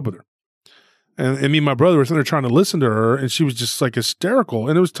even keep up with her. And me and my brother were sitting there trying to listen to her, and she was just like hysterical.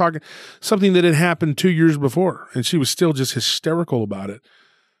 And it was talking something that had happened 2 years before, and she was still just hysterical about it.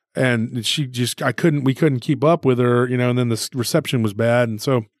 And she just, we couldn't keep up with her, and then the reception was bad. And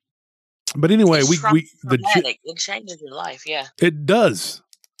so, but anyway, it changes your life. Yeah, it does.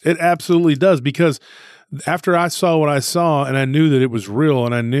 It absolutely does. Because after I saw what I saw, and I knew that it was real,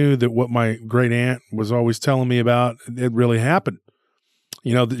 and I knew that what my great aunt was always telling me about, it really happened.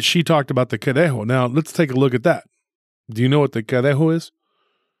 She talked about the cadejo. Now let's take a look at that. Do you know what the cadejo is?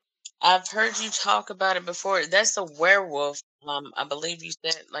 I've heard you talk about it before. That's a werewolf. I believe you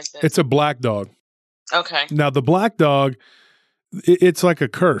said it like that. It's a black dog. Okay. Now the black dog, it's like a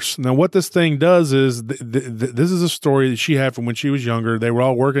curse. Now what this thing does is, this is a story that she had from when she was younger. They were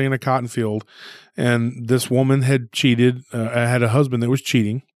all working in a cotton field, and this woman had cheated. Had a husband that was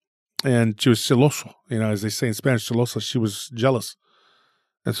cheating, and she was celoso. As they say in Spanish, celosa. She was jealous,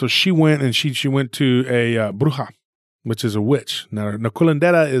 and so she went and she went to a bruja, which is a witch. Now,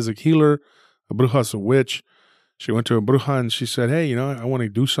 curandera is a healer. A bruja is a witch. She went to a bruja and she said, hey, I want to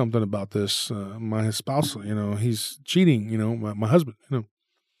do something about this. My esposo, he's cheating, my husband,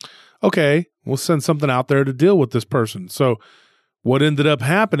 Okay, we'll send something out there to deal with this person. So what ended up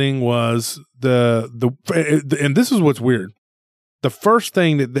happening was and this is what's weird. The first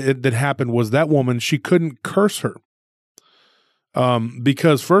thing that happened was that woman, she couldn't curse her.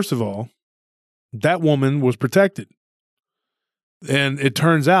 Because first of all, that woman was protected. And it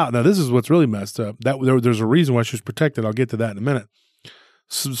turns out, now this is what's really messed up, that there's a reason why she was protected. I'll get to that in a minute.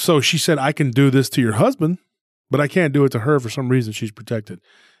 So she said, I can do this to your husband, but I can't do it to her. For some reason, she's protected.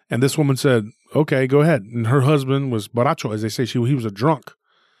 And this woman said, okay, go ahead. And her husband was borracho, as they say. He was a drunk.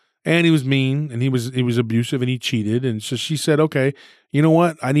 And he was mean, and he was abusive, and he cheated. And so she said, okay, you know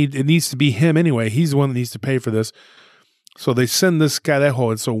what? It needs to be him anyway. He's the one that needs to pay for this. So they send this cadejo.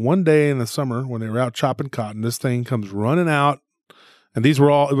 And so one day in the summer, when they were out chopping cotton, this thing comes running out. And it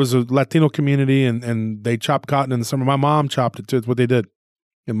was a Latino community, and they chopped cotton in the summer. My mom chopped it too. It's what they did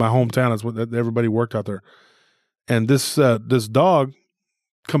in my hometown. It's what everybody worked out there. And this dog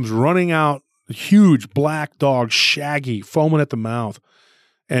comes running out, a huge black dog, shaggy, foaming at the mouth,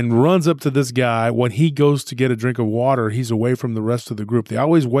 and runs up to this guy. When he goes to get a drink of water, he's away from the rest of the group. They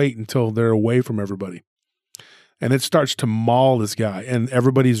always wait until they're away from everybody. And it starts to maul this guy. And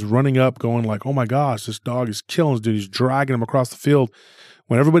everybody's running up going like, oh my gosh, this dog is killing this dude. He's dragging him across the field.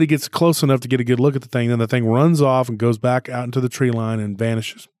 When everybody gets close enough to get a good look at the thing, then the thing runs off and goes back out into the tree line and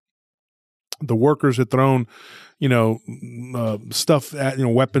vanishes. The workers had thrown, stuff at,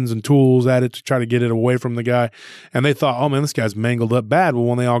 weapons and tools at it to try to get it away from the guy. And they thought, oh man, this guy's mangled up bad. Well,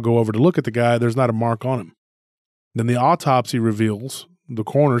 when they all go over to look at the guy, there's not a mark on him. Then the autopsy reveals, the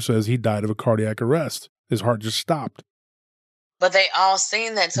coroner says he died of a cardiac arrest. His heart just stopped. But they all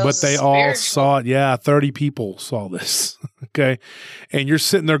seen that. So but they all saw it. Yeah, 30 people saw this. Okay. And you're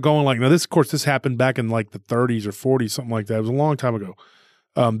sitting there going like, now this, of course, this happened back in like the 30s or 40s, something like that. It was a long time ago.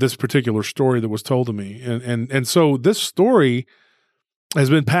 This particular story that was told to me. And so this story has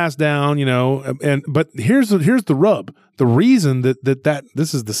been passed down, but here's the rub. The reason that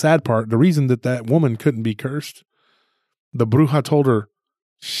this is the sad part. The reason that woman couldn't be cursed, the bruja told her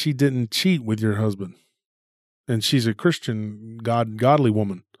she didn't cheat with your husband. And she's a Christian, godly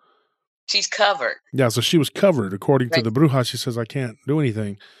woman. She's covered. Yeah, so she was covered. According to the bruja, she says, I can't do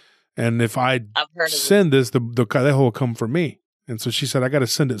anything. And if I send this, the cadejo will come for me. And so she said, I got to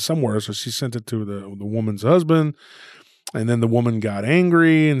send it somewhere. So she sent it to the woman's husband. And then the woman got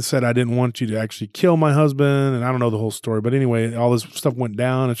angry and said, I didn't want you to actually kill my husband. And I don't know the whole story. But anyway, all this stuff went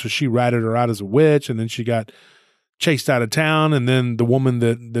down. And so she ratted her out as a witch. And then she got chased out of town. And then the woman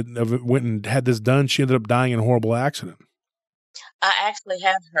that went and had this done, she ended up dying in a horrible accident. I actually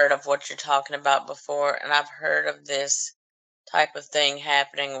have heard of what you're talking about before. And I've heard of this type of thing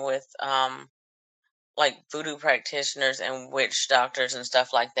happening with like voodoo practitioners and witch doctors and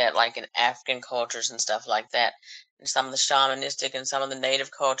stuff like that, like in African cultures and stuff like that, and some of the shamanistic and some of the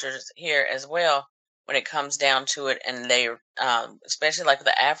native cultures here as well, when it comes down to it. And they, especially like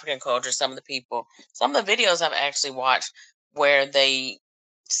the African culture, some of the videos I've actually watched where they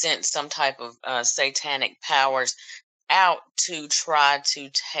sense some type of satanic powers out to try to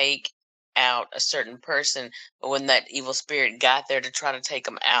take out a certain person, but when that evil spirit got there to try to take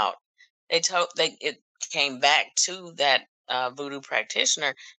them out, it came back to that voodoo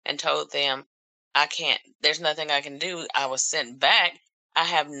practitioner and told them, I can't, there's nothing I can do. I was sent back. I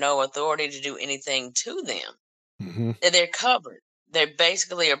have no authority to do anything to them. Mm-hmm. They're covered. They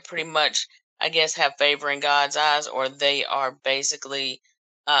basically are pretty much, I guess, have favor in God's eyes, or they are basically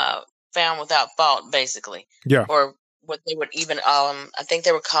found without fault, basically. Yeah. Or what they would even, I think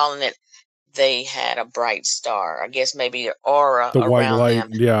they were calling it, they had a bright star. I guess maybe an aura The white around light,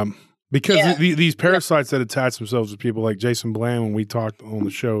 them. yeah. Because Yeah. these parasites that attach themselves to people, like Jason Bland, when we talked on the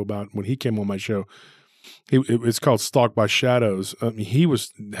show about when he came on my show, it's called Stalked by Shadows. I mean,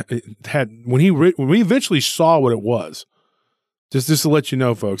 when we eventually saw what it was, just to let you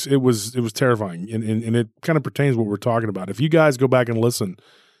know, folks, it was terrifying, and it kind of pertains to what we're talking about. If you guys go back and listen,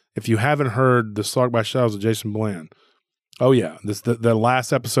 if you haven't heard the Stalked by Shadows of Jason Bland, oh yeah, the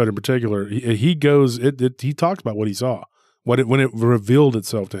last episode in particular, he talks about what he saw, when it revealed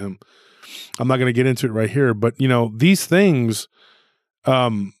itself to him. I'm not going to get into it right here, but these things,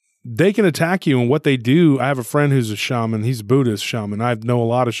 they can attack you, and what they do. I have a friend who's a shaman. He's a Buddhist shaman. I know a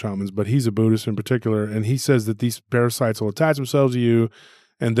lot of shamans, but he's a Buddhist in particular, and he says that these parasites will attach themselves to you,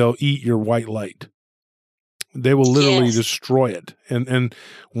 and they'll eat your white light. They will literally destroy it, and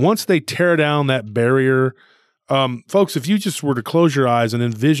once they tear down that barrier, folks, if you just were to close your eyes and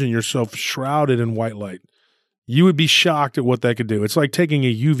envision yourself shrouded in white light, you would be shocked at what they could do. It's like taking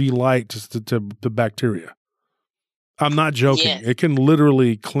a UV light to bacteria. I'm not joking. Yes. It can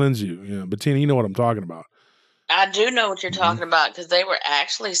literally cleanse you. Bettina, you know what I'm talking about. I do know what you're talking about, because they were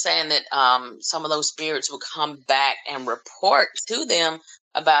actually saying that some of those spirits would come back and report to them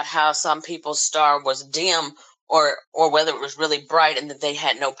about how some people's star was dim, or whether it was really bright, and that they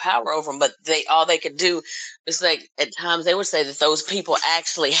had no power over them. But all they could do is, like, at times they would say that those people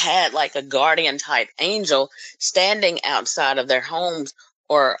actually had like a guardian type angel standing outside of their homes,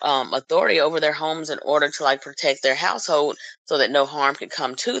 or authority over their homes, in order to like protect their household so that no harm could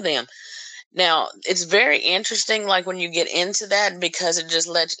come to them. Now, it's very interesting, like when you get into that, because it just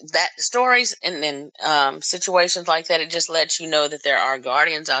lets that stories and situations like that, it just lets you know that there are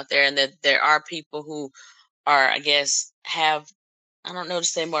guardians out there, and that there are people who are, I guess, have, I don't know to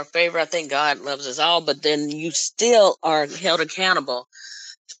say more favor. I think God loves us all, but then you still are held accountable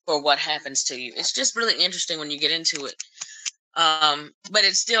for what happens to you. It's just really interesting when you get into it. But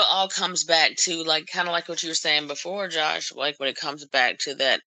it still all comes back to, like, kind of like what you were saying before, Josh, like when it comes back to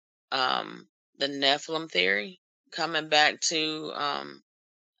that, the Nephilim theory, coming back to, I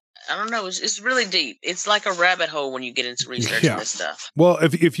don't know, it's really deep. It's like a rabbit hole when you get into researching this stuff. Well,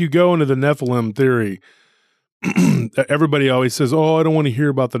 if you go into the Nephilim theory, everybody always says, "Oh, I don't want to hear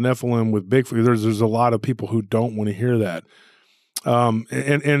about the Nephilim with Bigfoot." There's a lot of people who don't want to hear that, and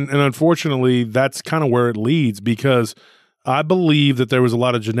unfortunately, that's kind of where it leads, because I believe that there was a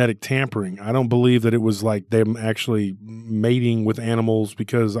lot of genetic tampering. I don't believe that it was like them actually mating with animals,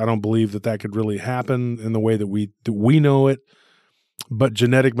 because I don't believe that could really happen in the way that we know it. But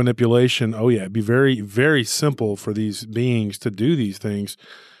genetic manipulation, oh yeah, it'd be very, very simple for these beings to do these things.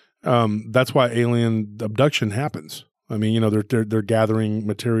 That's why alien abduction happens. I mean, they're gathering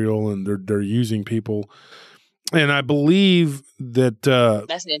material, and they're using people. And I believe that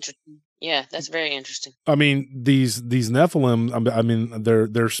That's interesting. Yeah, that's very interesting. I mean, these Nephilim, I mean,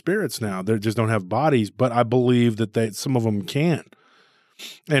 they're spirits now. They just don't have bodies, but I believe that some of them can.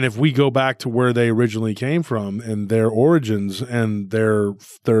 And if we go back to where they originally came from, and their origins, and their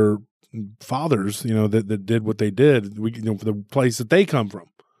fathers, that did what they did, for the place that they come from.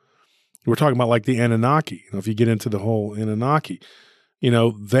 We're talking about like the Anunnaki. If you get into the whole Anunnaki,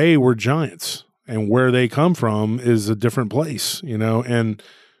 they were giants, and where they come from is a different place, and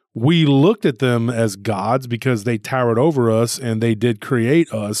we looked at them as gods because they towered over us, and they did create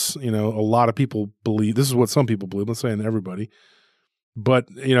us. A lot of people believe, this is what some people believe. I'm not saying everybody, but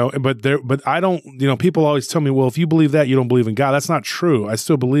I don't, people always tell me, well, if you believe that, you don't believe in God. That's not true. I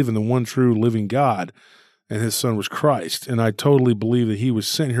still believe in the one true living God, and his son was Christ. And I totally believe that he was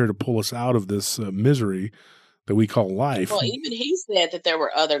sent here to pull us out of this misery that we call life. Well, even he said that there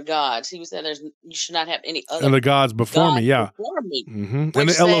were other gods. He said you should not have any other. And the gods before me, yeah. Before me. Mm-hmm. And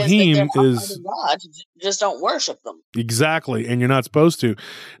the Elohim is other gods, just don't worship them. Exactly, and you're not supposed to,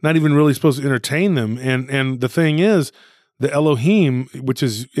 not even really supposed to entertain them. And the thing is, the Elohim, which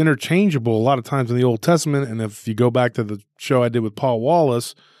is interchangeable a lot of times in the Old Testament, and if you go back to the show I did with Paul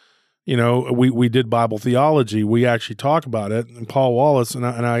Wallace, we did Bible theology. We actually talk about it, and Paul Wallace and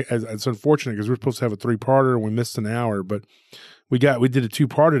I. It's unfortunate because we're supposed to have a 3-parter and we missed an hour, but we did a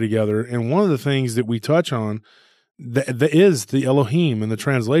 2-parter together. And one of the things that we touch on is the Elohim in the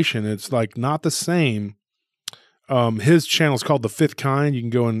translation. It's like not the same. His channel is called The Fifth Kind. You can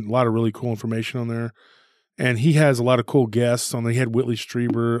go in a lot of really cool information on there. And he has a lot of cool guests on there. He had Whitley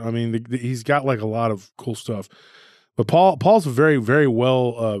Strieber. I mean, he's got like a lot of cool stuff. But Paul's a very, very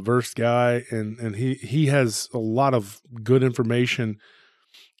well versed guy, and he has a lot of good information.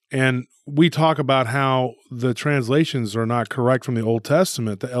 And we talk about how the translations are not correct from the Old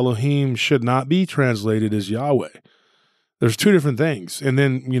Testament. The Elohim should not be translated as Yahweh. There's two different things. And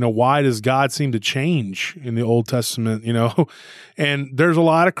then, why does God seem to change in the Old Testament, And there's a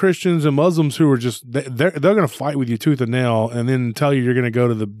lot of Christians and Muslims who are just, they're going to fight with you tooth and nail and then tell you you're going to go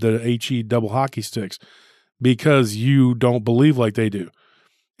to the HE double hockey sticks because you don't believe like they do.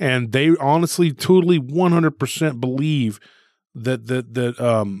 And they honestly, totally, 100% believe that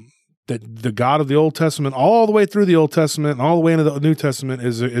the God of the Old Testament, all the way through the Old Testament and all the way into the New Testament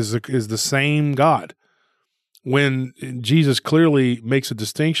is the same God. When Jesus clearly makes a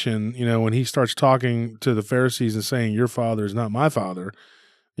distinction, when he starts talking to the Pharisees and saying, your father is not my father,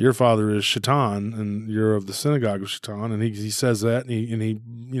 your father is Shaitan, and you're of the synagogue of Shaitan, and he says that, and he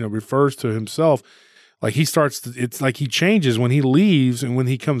refers to himself. Like it's like he changes when he leaves and when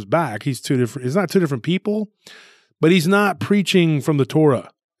he comes back. He's not two different people, but he's not preaching from the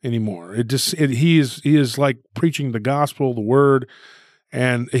Torah anymore. He is like preaching the gospel, the word.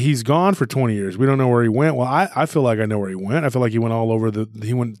 And he's gone for 20 years. We don't know where he went. Well, I feel like I know where he went. I feel like he went all over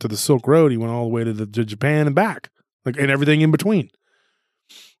he went to the Silk Road. He went all the way to Japan and back, and everything in between.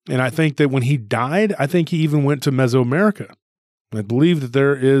 And I think that when he died, I think he even went to Mesoamerica. I believe that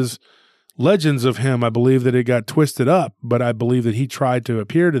there is legends of him. I believe that it got twisted up, but I believe that he tried to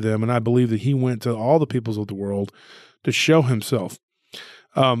appear to them. And I believe that he went to all the peoples of the world to show himself.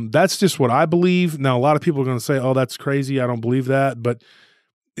 That's just what I believe. Now, a lot of people are going to say, oh, that's crazy. I don't believe that. But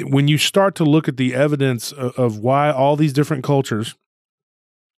when you start to look at the evidence of why all these different cultures,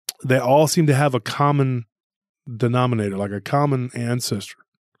 they all seem to have a common denominator, like a common ancestor.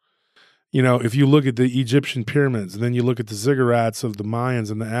 If you look at the Egyptian pyramids, and then you look at the ziggurats of the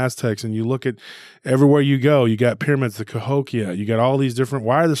Mayans and the Aztecs, and you look at everywhere you go, you got pyramids, the Cahokia, you got all these different,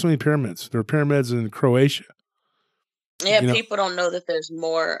 why are there so many pyramids? There are pyramids in Croatia. Yeah, people don't know that there's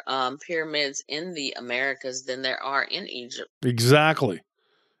more pyramids in the Americas than there are in Egypt. Exactly.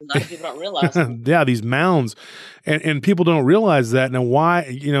 A lot of people don't realize that. Yeah, these mounds. And people don't realize that. Now,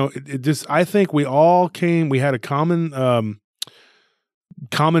 why, I think we all we had a common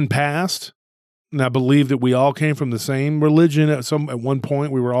past. And I believe that we all came from the same religion at one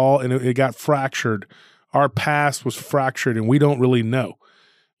point. We were all, and it got fractured. Our past was fractured, and we don't really know.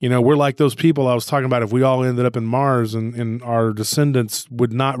 We're like those people I was talking about. If we all ended up in Mars and our descendants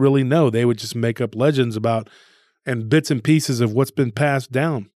would not really know, they would just make up legends about and bits and pieces of what's been passed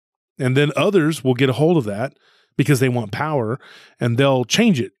down. And then others will get a hold of that because they want power, and they'll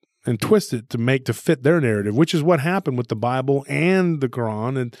change it and twist it to fit their narrative, which is what happened with the Bible and the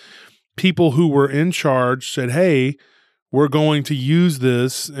Quran. And people who were in charge said, hey, we're going to use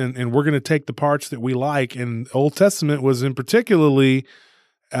this and we're going to take the parts that we like. And Old Testament was in particularly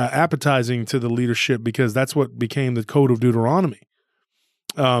appetizing to the leadership because that's what became the Code of Deuteronomy.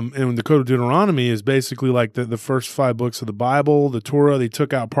 And the Code of Deuteronomy is basically like the first 5 books of the Bible, the Torah. They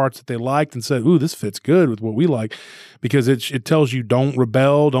took out parts that they liked and said, ooh, this fits good with what we like, because it tells you don't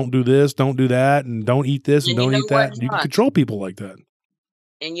rebel, don't do this, don't do that, and don't eat this and don't eat that. You can control people like that.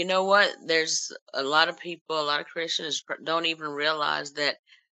 And you know what? There's a lot of people, a lot of Christians don't even realize that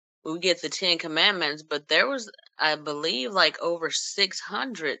we get the 10 Commandments, but there was, I believe, like over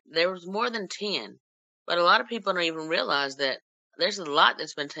 600. There was more than 10. But a lot of people don't even realize that there's a lot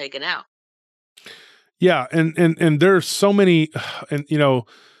that's been taken out. Yeah, and there's so many, and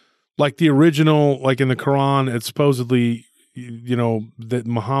like the original, like in the Quran, it's supposedly, that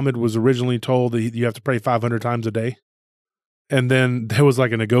Muhammad was originally told that you have to pray 500 times a day. And then there was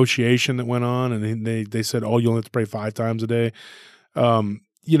like a negotiation that went on, and they said, oh, you only have to pray 5 times a day. And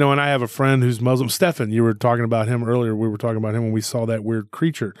I have a friend who's Muslim, Stefan. You were talking about him earlier. We were talking about him when we saw that weird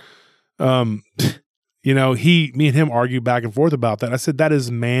creature. Me and him argue back and forth about that. I said, that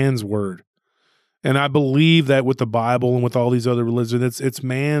is man's word. And I believe that with the Bible and with all these other religions, it's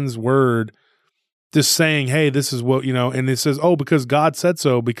man's word just saying, hey, this is what, and it says, oh, because God said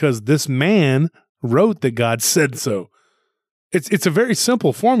so, because this man wrote that God said so. It's a very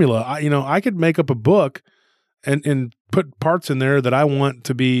simple formula. I could make up a book and put parts in there that I want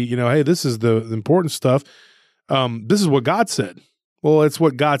to be, hey, this is the important stuff. This is what God said. Well, it's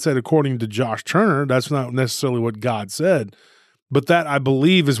what God said according to Josh Turner. That's not necessarily what God said. But that, I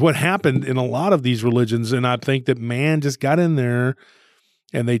believe, is what happened in a lot of these religions. And I think that man just got in there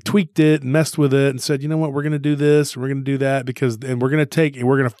and they tweaked it and messed with it and said, you know what, we're going to do this and we're going to do that and we're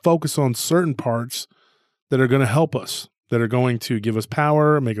going to focus on certain parts that are going to help us, that are going to give us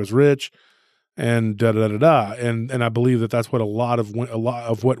power, make us rich, and da da da da. And I believe that that's what a lot of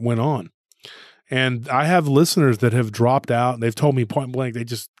what went on. And I have listeners that have dropped out, and they've told me point blank, they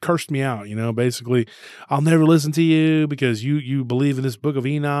just cursed me out, basically, I'll never listen to you because you believe in this book of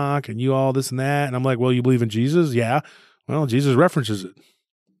Enoch and you all this and that. And I'm like, well, you believe in Jesus? Yeah. Well, Jesus references it.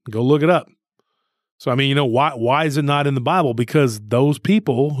 Go look it up. So, I mean, why is it not in the Bible? Because those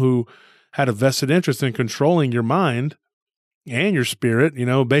people who had a vested interest in controlling your mind and your spirit,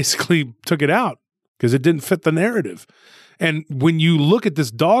 basically took it out because it didn't fit the narrative. And when you look at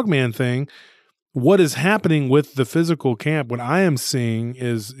this Dogman thing, what is happening with the physical camp, what I am seeing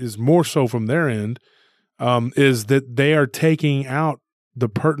is more so from their end, is that they are taking out the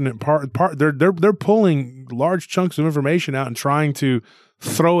pertinent part. They're pulling large chunks of information out and trying to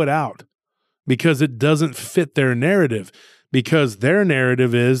throw it out because it doesn't fit their narrative. Because their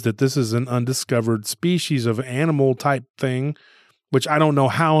narrative is that this is an undiscovered species of animal type thing, which I don't know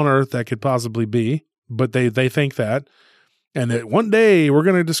how on earth that could possibly be, but they think that. And that one day we're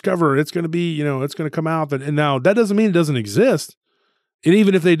going to discover it's going to be, it's going to come out. And now that doesn't mean it doesn't exist. And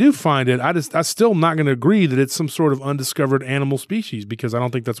even if they do find it, I'm still not going to agree that it's some sort of undiscovered animal species because I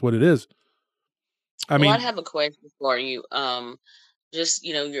don't think that's what it is. I have a question for you.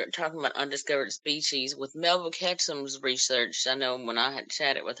 You're talking about undiscovered species. With Melba Ketchum's research, I know when I had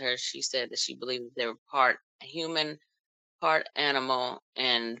chatted with her, she said that she believed that they were part human, part animal,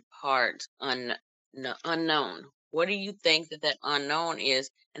 and part unknown. What do you think that unknown is?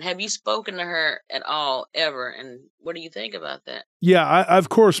 And have you spoken to her at all, ever? And what do you think about that? Yeah, I've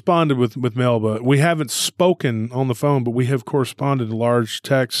corresponded with Melba. We haven't spoken on the phone, but we have corresponded in large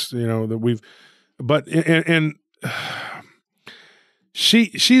texts, that we've, but, and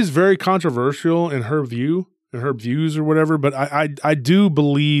she's very controversial in her view and her views or whatever. But I do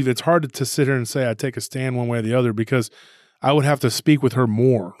believe it's hard to sit here and say I take a stand one way or the other because I would have to speak with her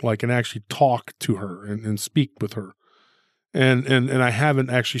more, and actually talk to her and speak with her. And I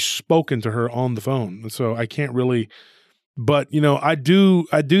haven't actually spoken to her on the phone. So I can't really, but I do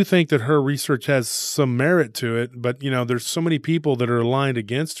think that her research has some merit to it, but there's so many people that are aligned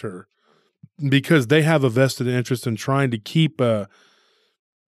against her because they have a vested interest in trying to keep that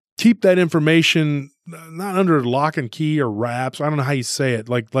information not under lock and key or wraps. I don't know how you say it.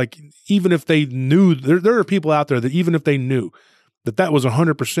 Like even if they knew, there are people out there that even if they knew that was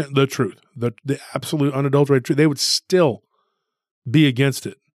 100% the truth, the absolute unadulterated truth, they would still be against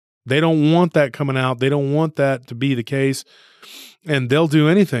it. They don't want that coming out. They don't want that to be the case. And they'll do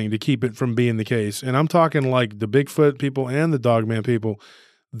anything to keep it from being the case. And I'm talking like the Bigfoot people and the Dogman people.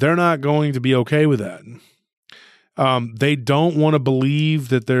 They're not going to be okay with that. They don't want to believe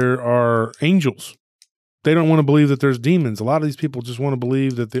that there are angels. They don't want to believe that there's demons. A lot of these people just want to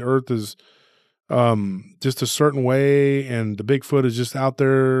believe that the earth is just a certain way and the Bigfoot is just out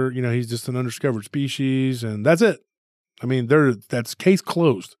there. He's just an undiscovered species and that's it. I mean, that's case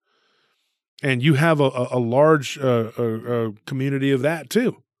closed. And you have a large community of that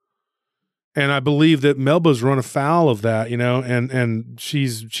too. And I believe that Melba's run afoul of that, and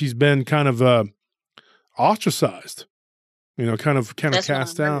she's been kind of ostracized, kind of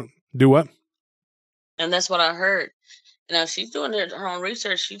cast out. Do what? And that's what I heard. She's doing her own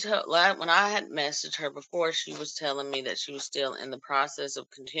research. When I had messaged her before, she was telling me that she was still in the process of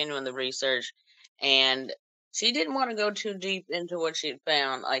continuing the research, and she didn't want to go too deep into what she had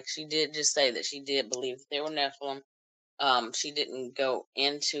found. Like, she did just say that she did believe that there were Nephilim. She didn't go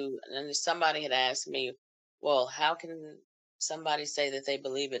into, and somebody had asked me, well, how can somebody say that they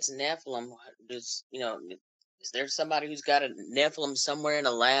believe it's Nephilim? Is there somebody who's got a Nephilim somewhere in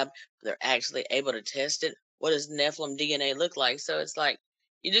a lab? They're actually able to test it. What does Nephilim DNA look like? So it's like,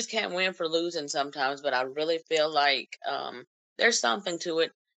 you just can't win for losing sometimes, but I really feel like there's something to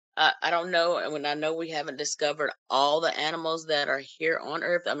it. I don't know. And when I know we haven't discovered all the animals that are here on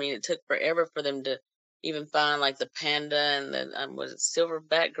Earth, I mean, it took forever for them to even find like the panda and the was it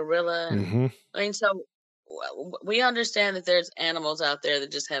silverback gorilla? And, I mean, so we understand that there's animals out there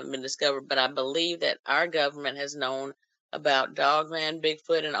that just haven't been discovered, but I believe that our government has known about Dogman,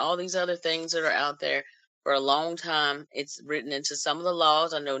 Bigfoot, and all these other things that are out there for a long time. It's written into some of the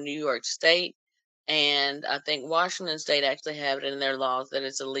laws. I know New York State and I think Washington State actually have it in their laws that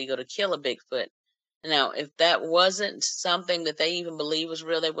it's illegal to kill a Bigfoot. Now, if that wasn't something that they even believe was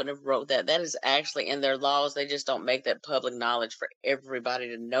real, they wouldn't have wrote that. That is actually in their laws. They just don't make that public knowledge for everybody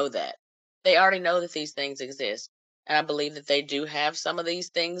to know that. They already know that these things exist. And I believe that they do have some of these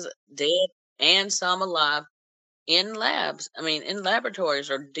things dead and some alive in labs. I mean, in laboratories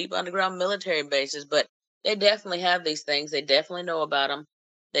or deep underground military bases, but they definitely have these things. They definitely know about them.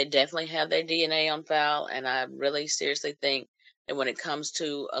 They definitely have their DNA on file. And I really seriously think that when it comes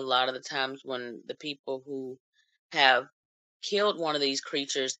to a lot of the times when the people who have killed one of these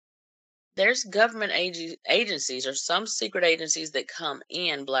creatures, there's government agencies or some secret agencies that come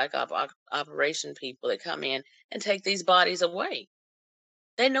in, black operation people that come in and take these bodies away.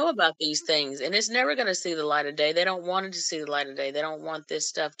 They know about these things, and it's never going to see the light of day. They don't want it to see the light of day. They don't want this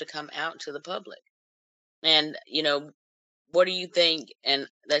stuff to come out to the public. And, what do you think? And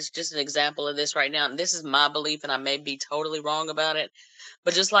that's just an example of this right now. And this is my belief, and I may be totally wrong about it.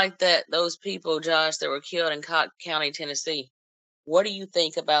 But just like that, those people, Josh, that were killed in Cobb County, Tennessee, what do you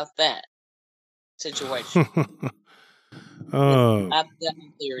think about that situation? I've got my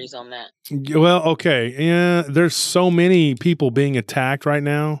theories on that. Well, okay. Yeah, there's so many people being attacked right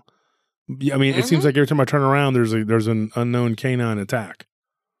now. I mean, it seems like every time I turn around, there's an unknown canine attack.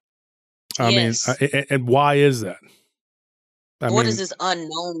 I mean, and why is that? What is this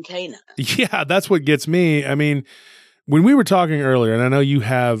unknown canine? Yeah, that's what gets me. I mean, when we were talking earlier, and I know you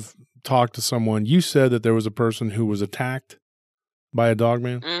have talked to someone, you said that there was a person who was attacked by a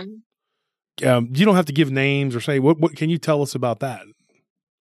dogman. You don't have to give names or say what. Can you tell us about that?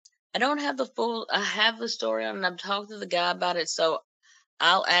 I don't have I have the story on, and I've talked to the guy about it, so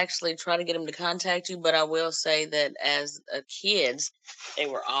I'll actually try to get him to contact you. But I will say that as kids, they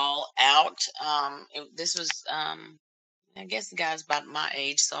were all out. This was, I guess the guy's about my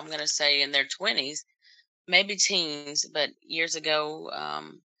age, so I'm going to say in their 20s, maybe teens. But years ago,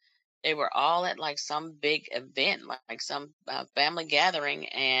 they were all at like some big event, like some family gathering,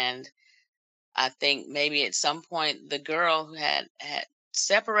 and I think maybe at some point the girl who had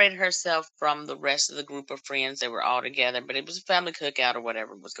separated herself from the rest of the group of friends. They were all together, but it was a family cookout or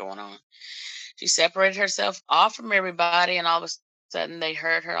whatever was going on. She separated herself off from everybody, and all of a sudden they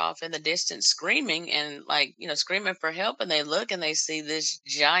heard her off in the distance screaming and screaming for help. And they look and they see this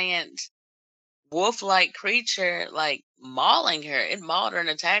giant wolf-like creature like mauling her. It mauled her and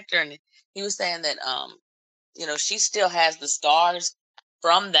attacked her. And he was saying that she still has the scars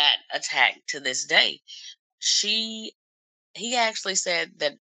from that attack to this day. He actually said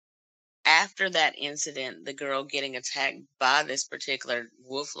that after that incident, the girl getting attacked by this particular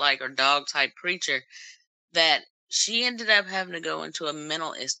wolf-like or dog-type creature, that she ended up having to go into a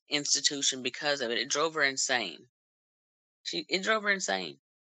mental institution because of it. It drove her insane. It drove her insane.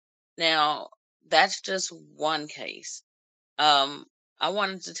 Now, that's just one case. I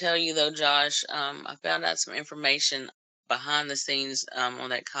wanted to tell you, though, Josh, I found out some information behind the scenes on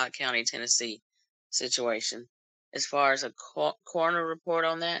that Cobb County, Tennessee situation. As far as a coroner report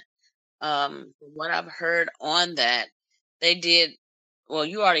on that, from what I've heard on that, they did. Well,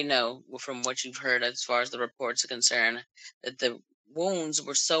 you already know from what you've heard as far as the reports are concerned that the wounds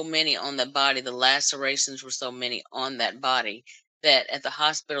were so many on the body, the lacerations were so many on that body that at the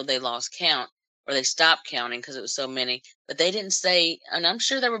hospital they lost count, or they stopped counting because it was so many. But they didn't say, and I'm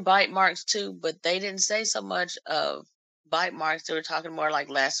sure there were bite marks too, but they didn't say so much of bite marks. They were talking more like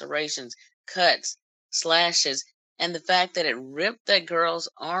lacerations, cuts, slashes, and the fact that it ripped that girl's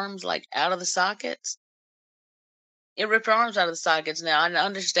arms like out of the sockets. It ripped her arms out of the sockets. Now, I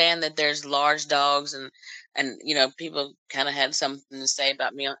understand that there's large dogs and people kind of had something to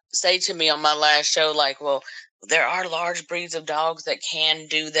say to me on my last show, like, well, there are large breeds of dogs that can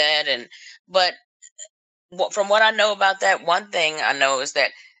do that. But from what I know about that, one thing I know is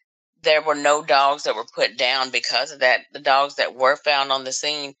that there were no dogs that were put down because of that. The dogs that were found on the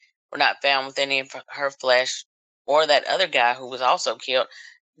scene were not found with any of her flesh or that other guy who was also killed.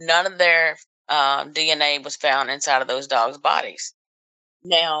 None of their DNA was found inside of those dogs' bodies.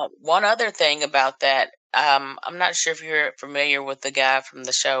 Now, one other thing about that, I'm not sure if you're familiar with the guy from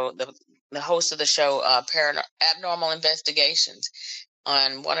the show, the host of the show, Abnormal Investigations,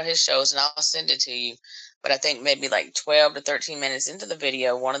 on one of his shows, and I'll send it to you. But I think maybe like 12 to 13 minutes into the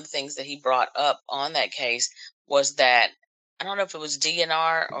video, one of the things that he brought up on that case was that, I don't know if it was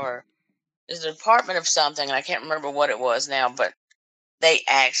DNR or it was the Department of something, and I can't remember what it was now, but they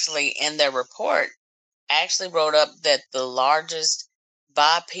actually, in their report, actually wrote up that the largest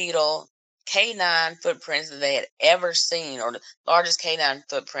bipedal canine footprints that they had ever seen, or the largest canine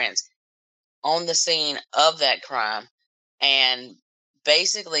footprints on the scene of that crime. And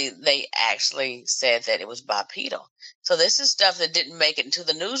basically, they actually said that it was bipedal. So this is stuff that didn't make it into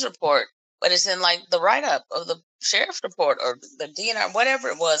the news report, but it's in like the write-up of the sheriff's report or the DNR, whatever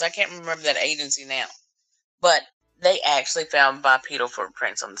it was. I can't remember that agency now. But they actually found bipedal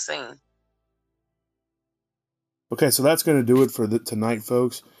footprints on the scene. Okay, so that's going to do it for tonight,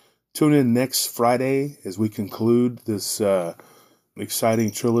 folks. Tune in next Friday as we conclude this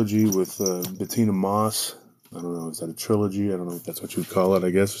exciting trilogy with Bettina Moss. I don't know, is that a trilogy? I don't know if that's what you would call it. I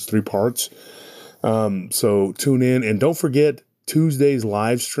guess it's 3 parts. So tune in, and don't forget Tuesday's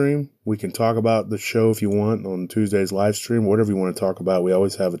live stream. We can talk about the show if you want on Tuesday's live stream, whatever you want to talk about. We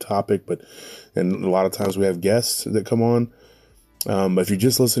always have a topic, and a lot of times we have guests that come on. But if you're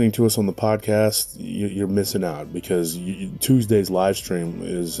just listening to us on the podcast, you're missing out, because Tuesday's live stream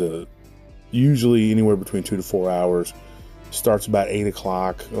is usually anywhere between 2 to 4 hours. Starts about 8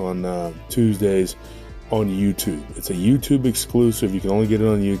 o'clock on Tuesdays on YouTube. It's a YouTube exclusive. You can only get it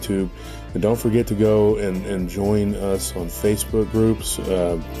on YouTube. And don't forget to go and join us on Facebook groups,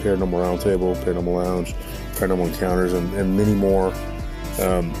 Paranormal Roundtable, Paranormal Lounge, Paranormal Encounters, and many more.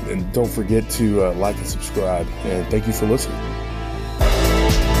 And don't forget to like and subscribe. And thank you for listening.